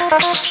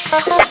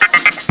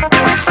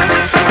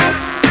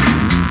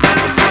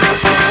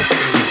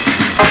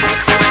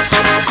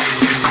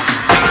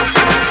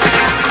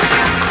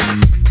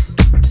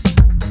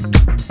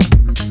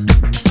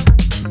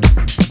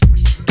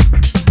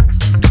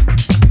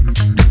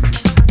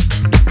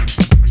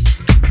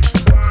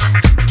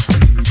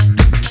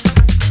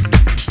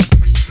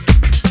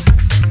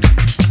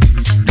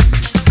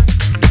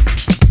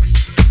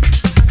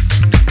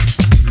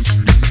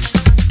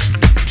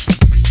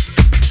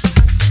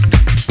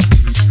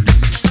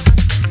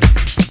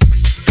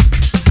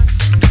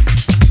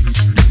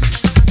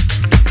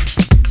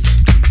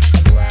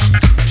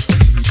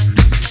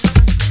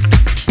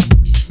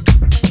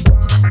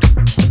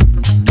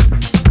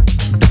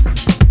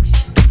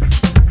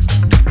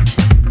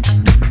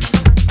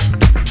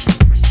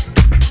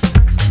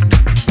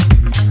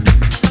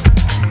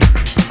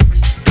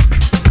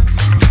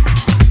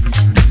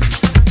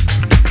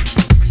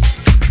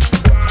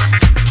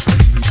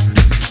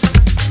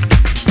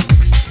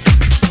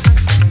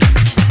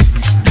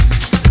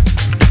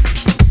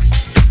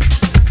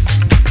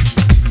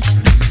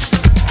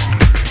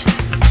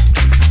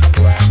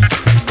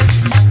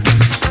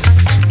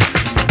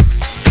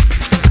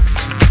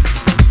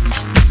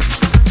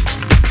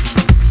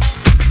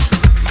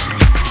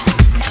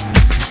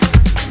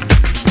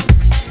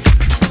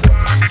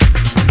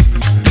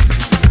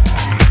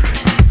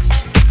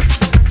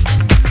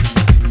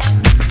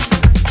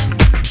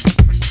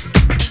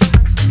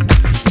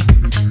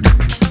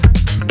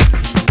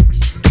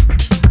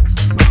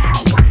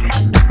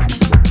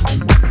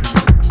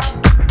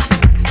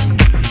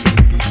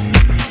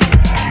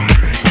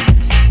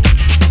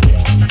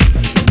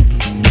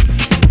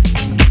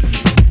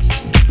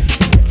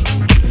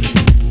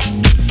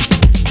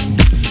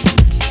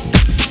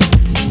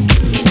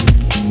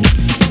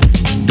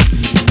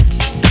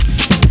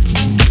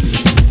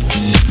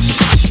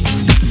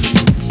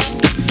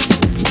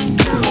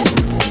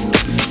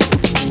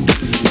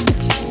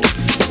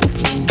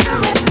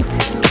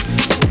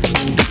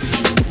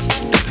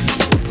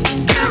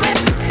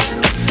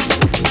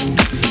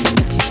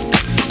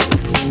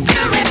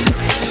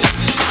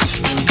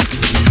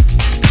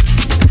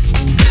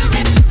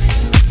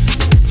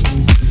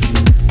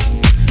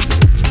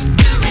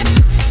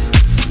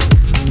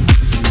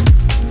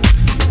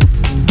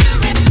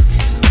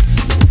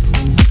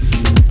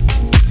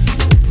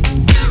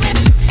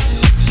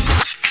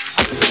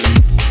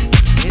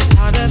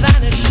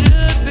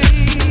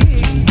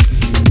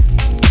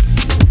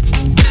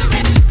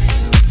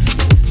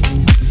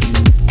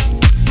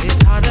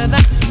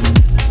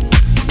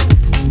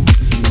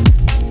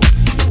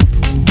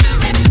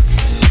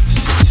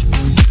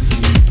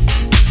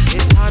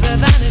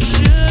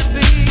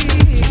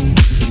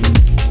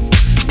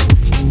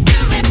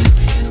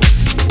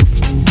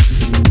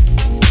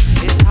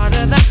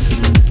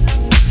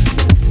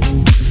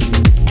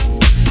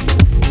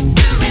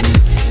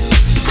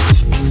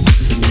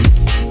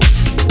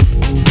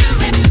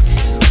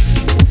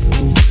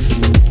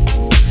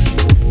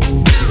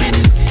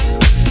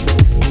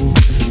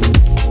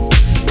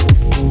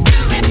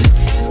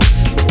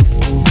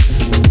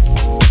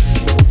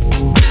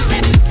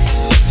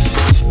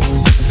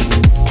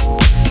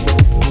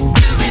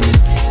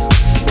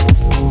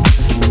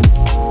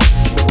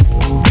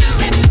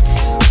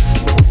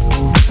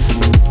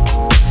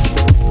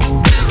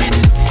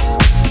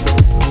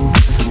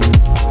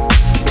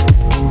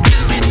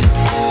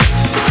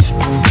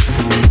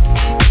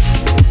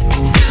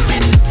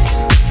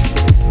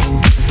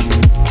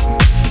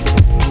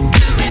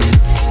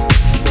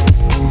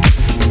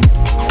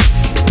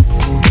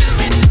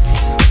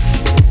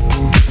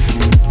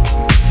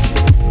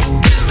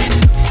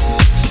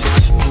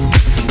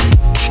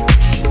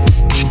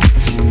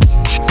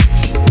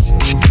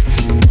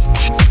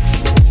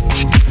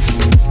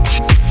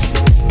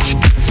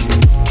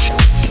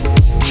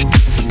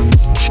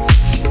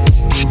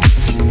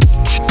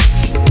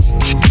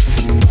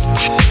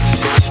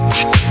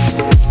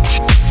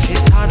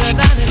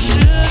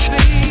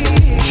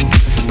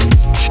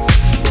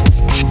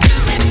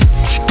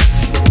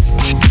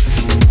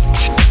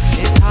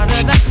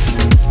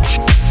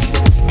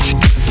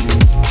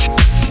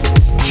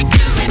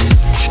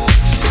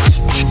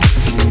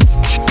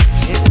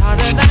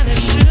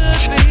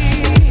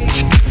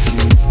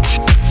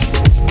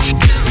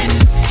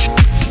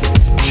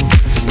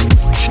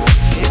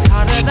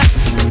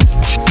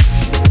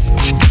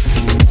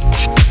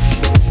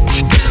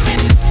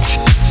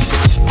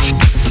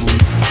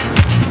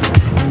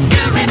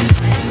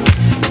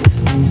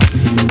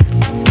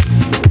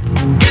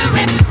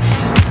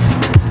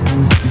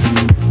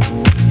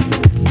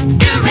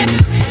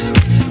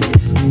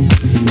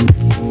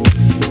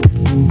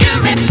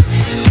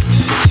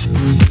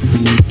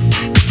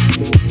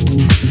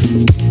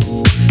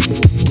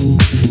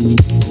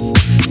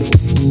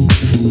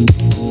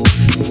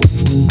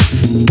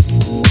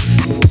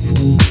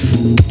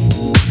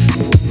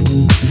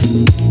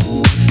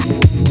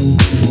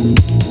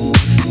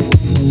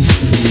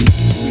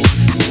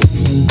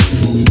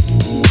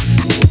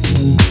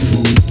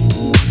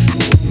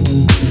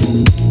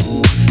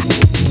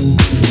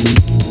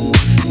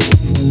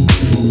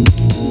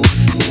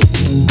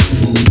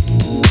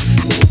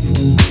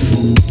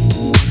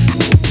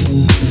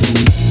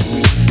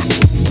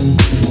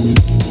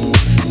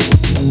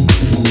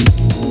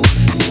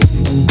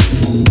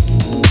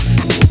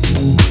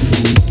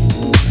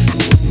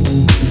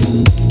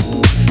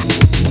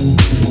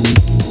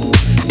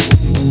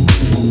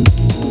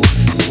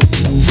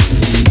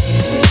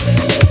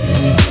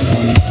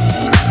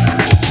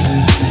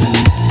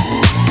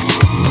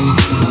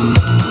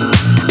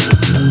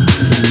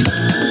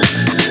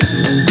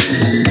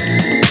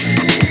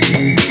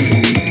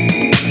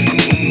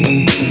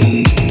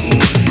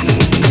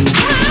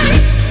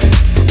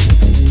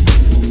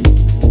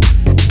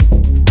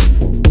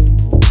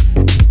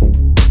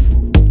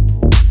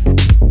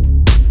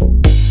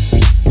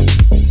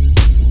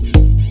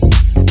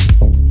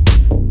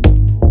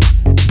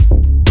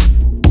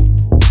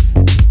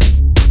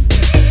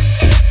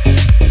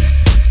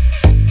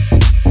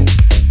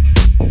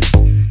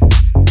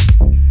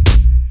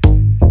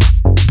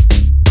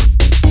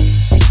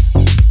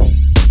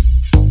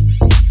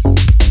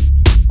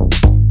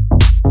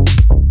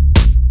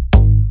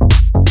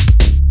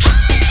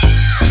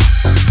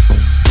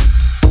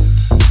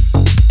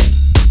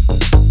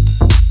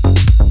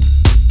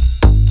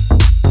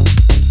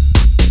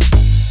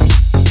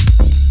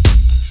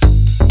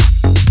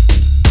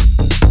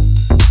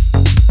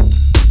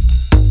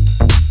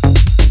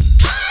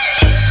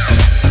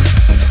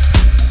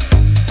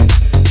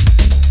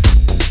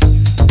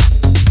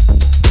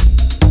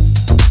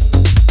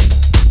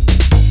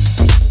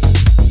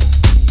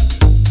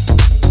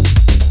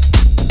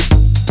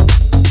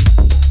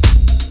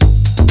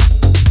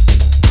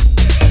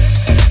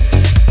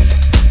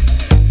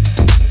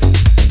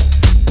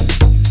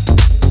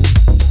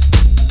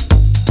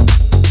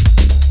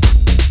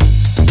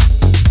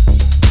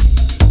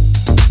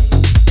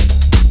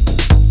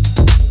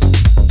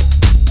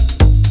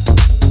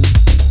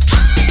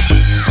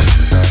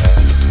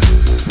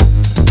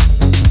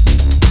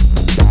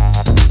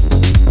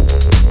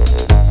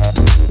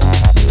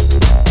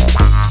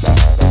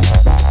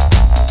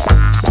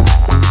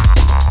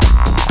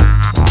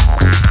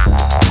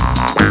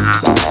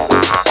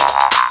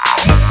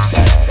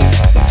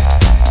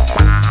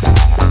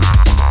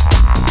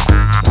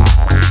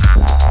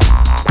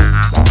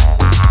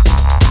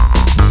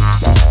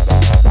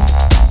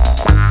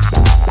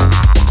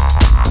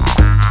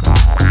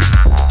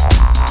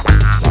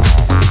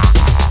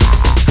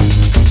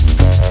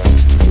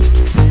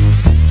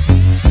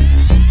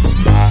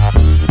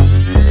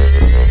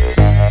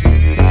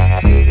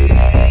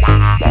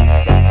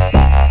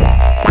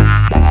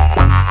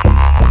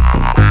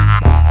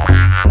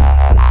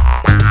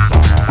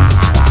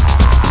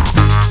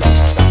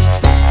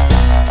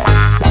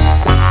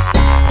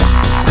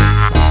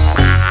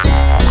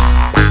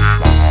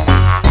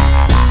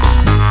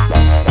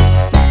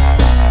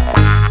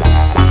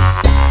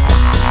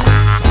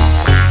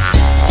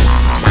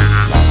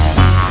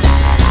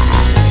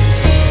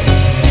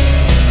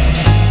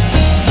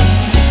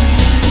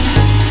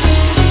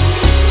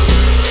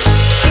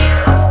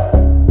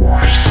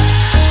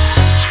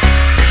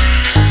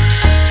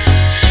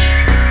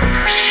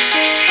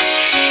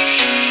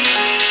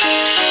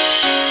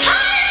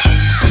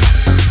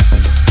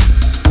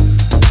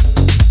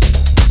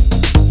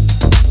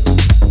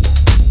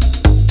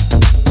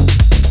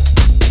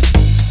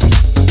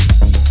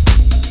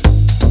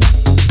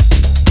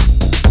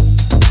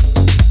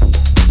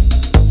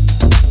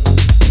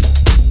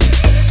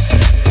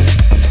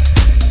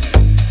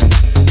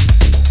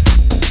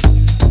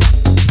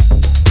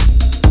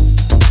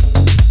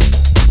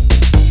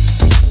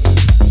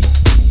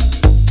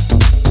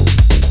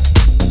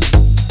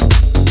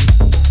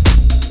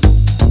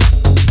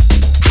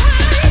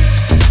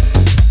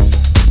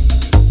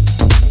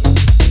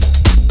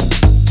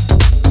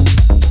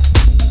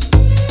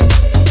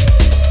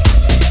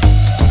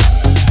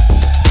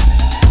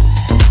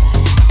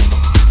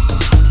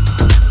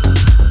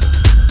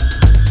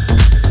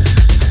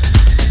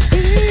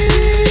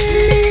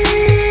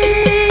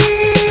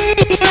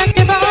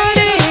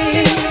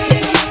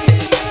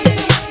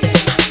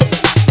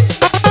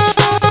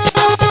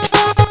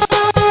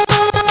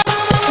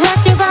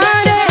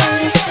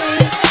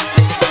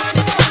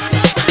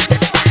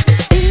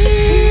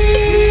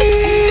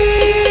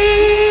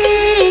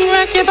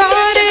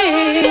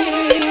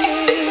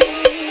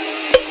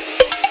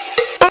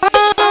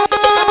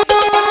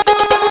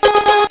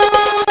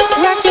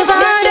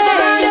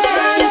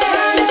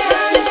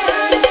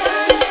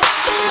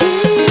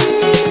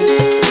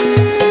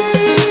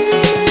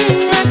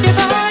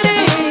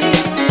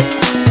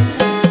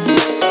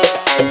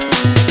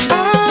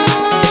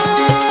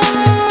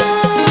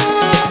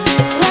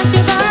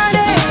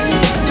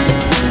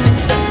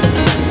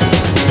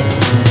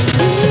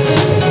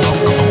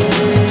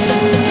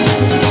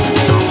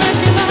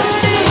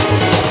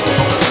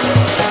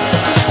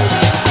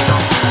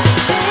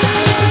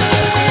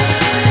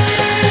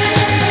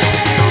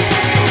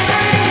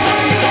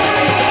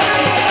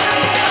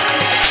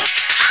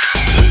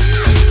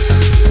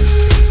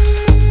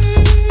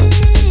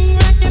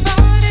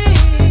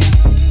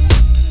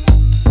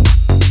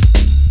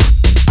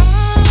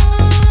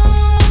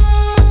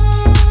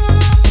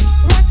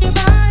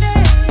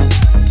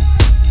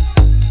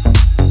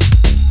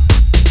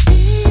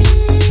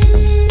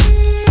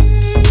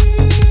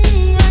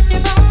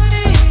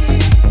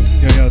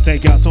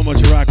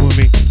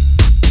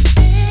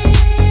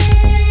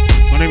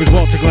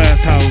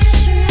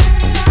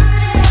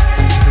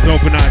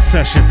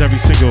 sessions every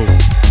single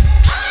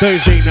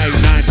Thursday night,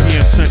 9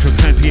 p.m. Central,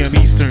 10 p.m.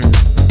 Eastern.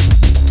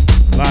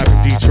 Live from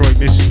Detroit,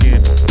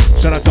 Michigan.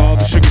 Shout out to all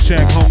the Sugar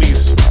Shack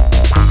homies.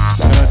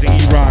 Shout out to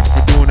E-Rock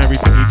for doing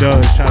everything he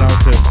does. Shout out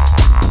to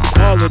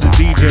all of the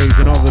DJs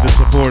and all of the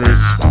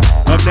supporters.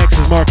 Up next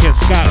is Marquette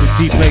Scott with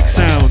Deep Lake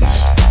Sounds.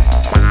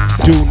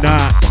 Do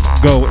not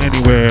go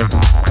anywhere.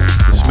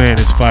 This man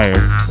is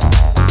fire.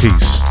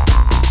 Peace.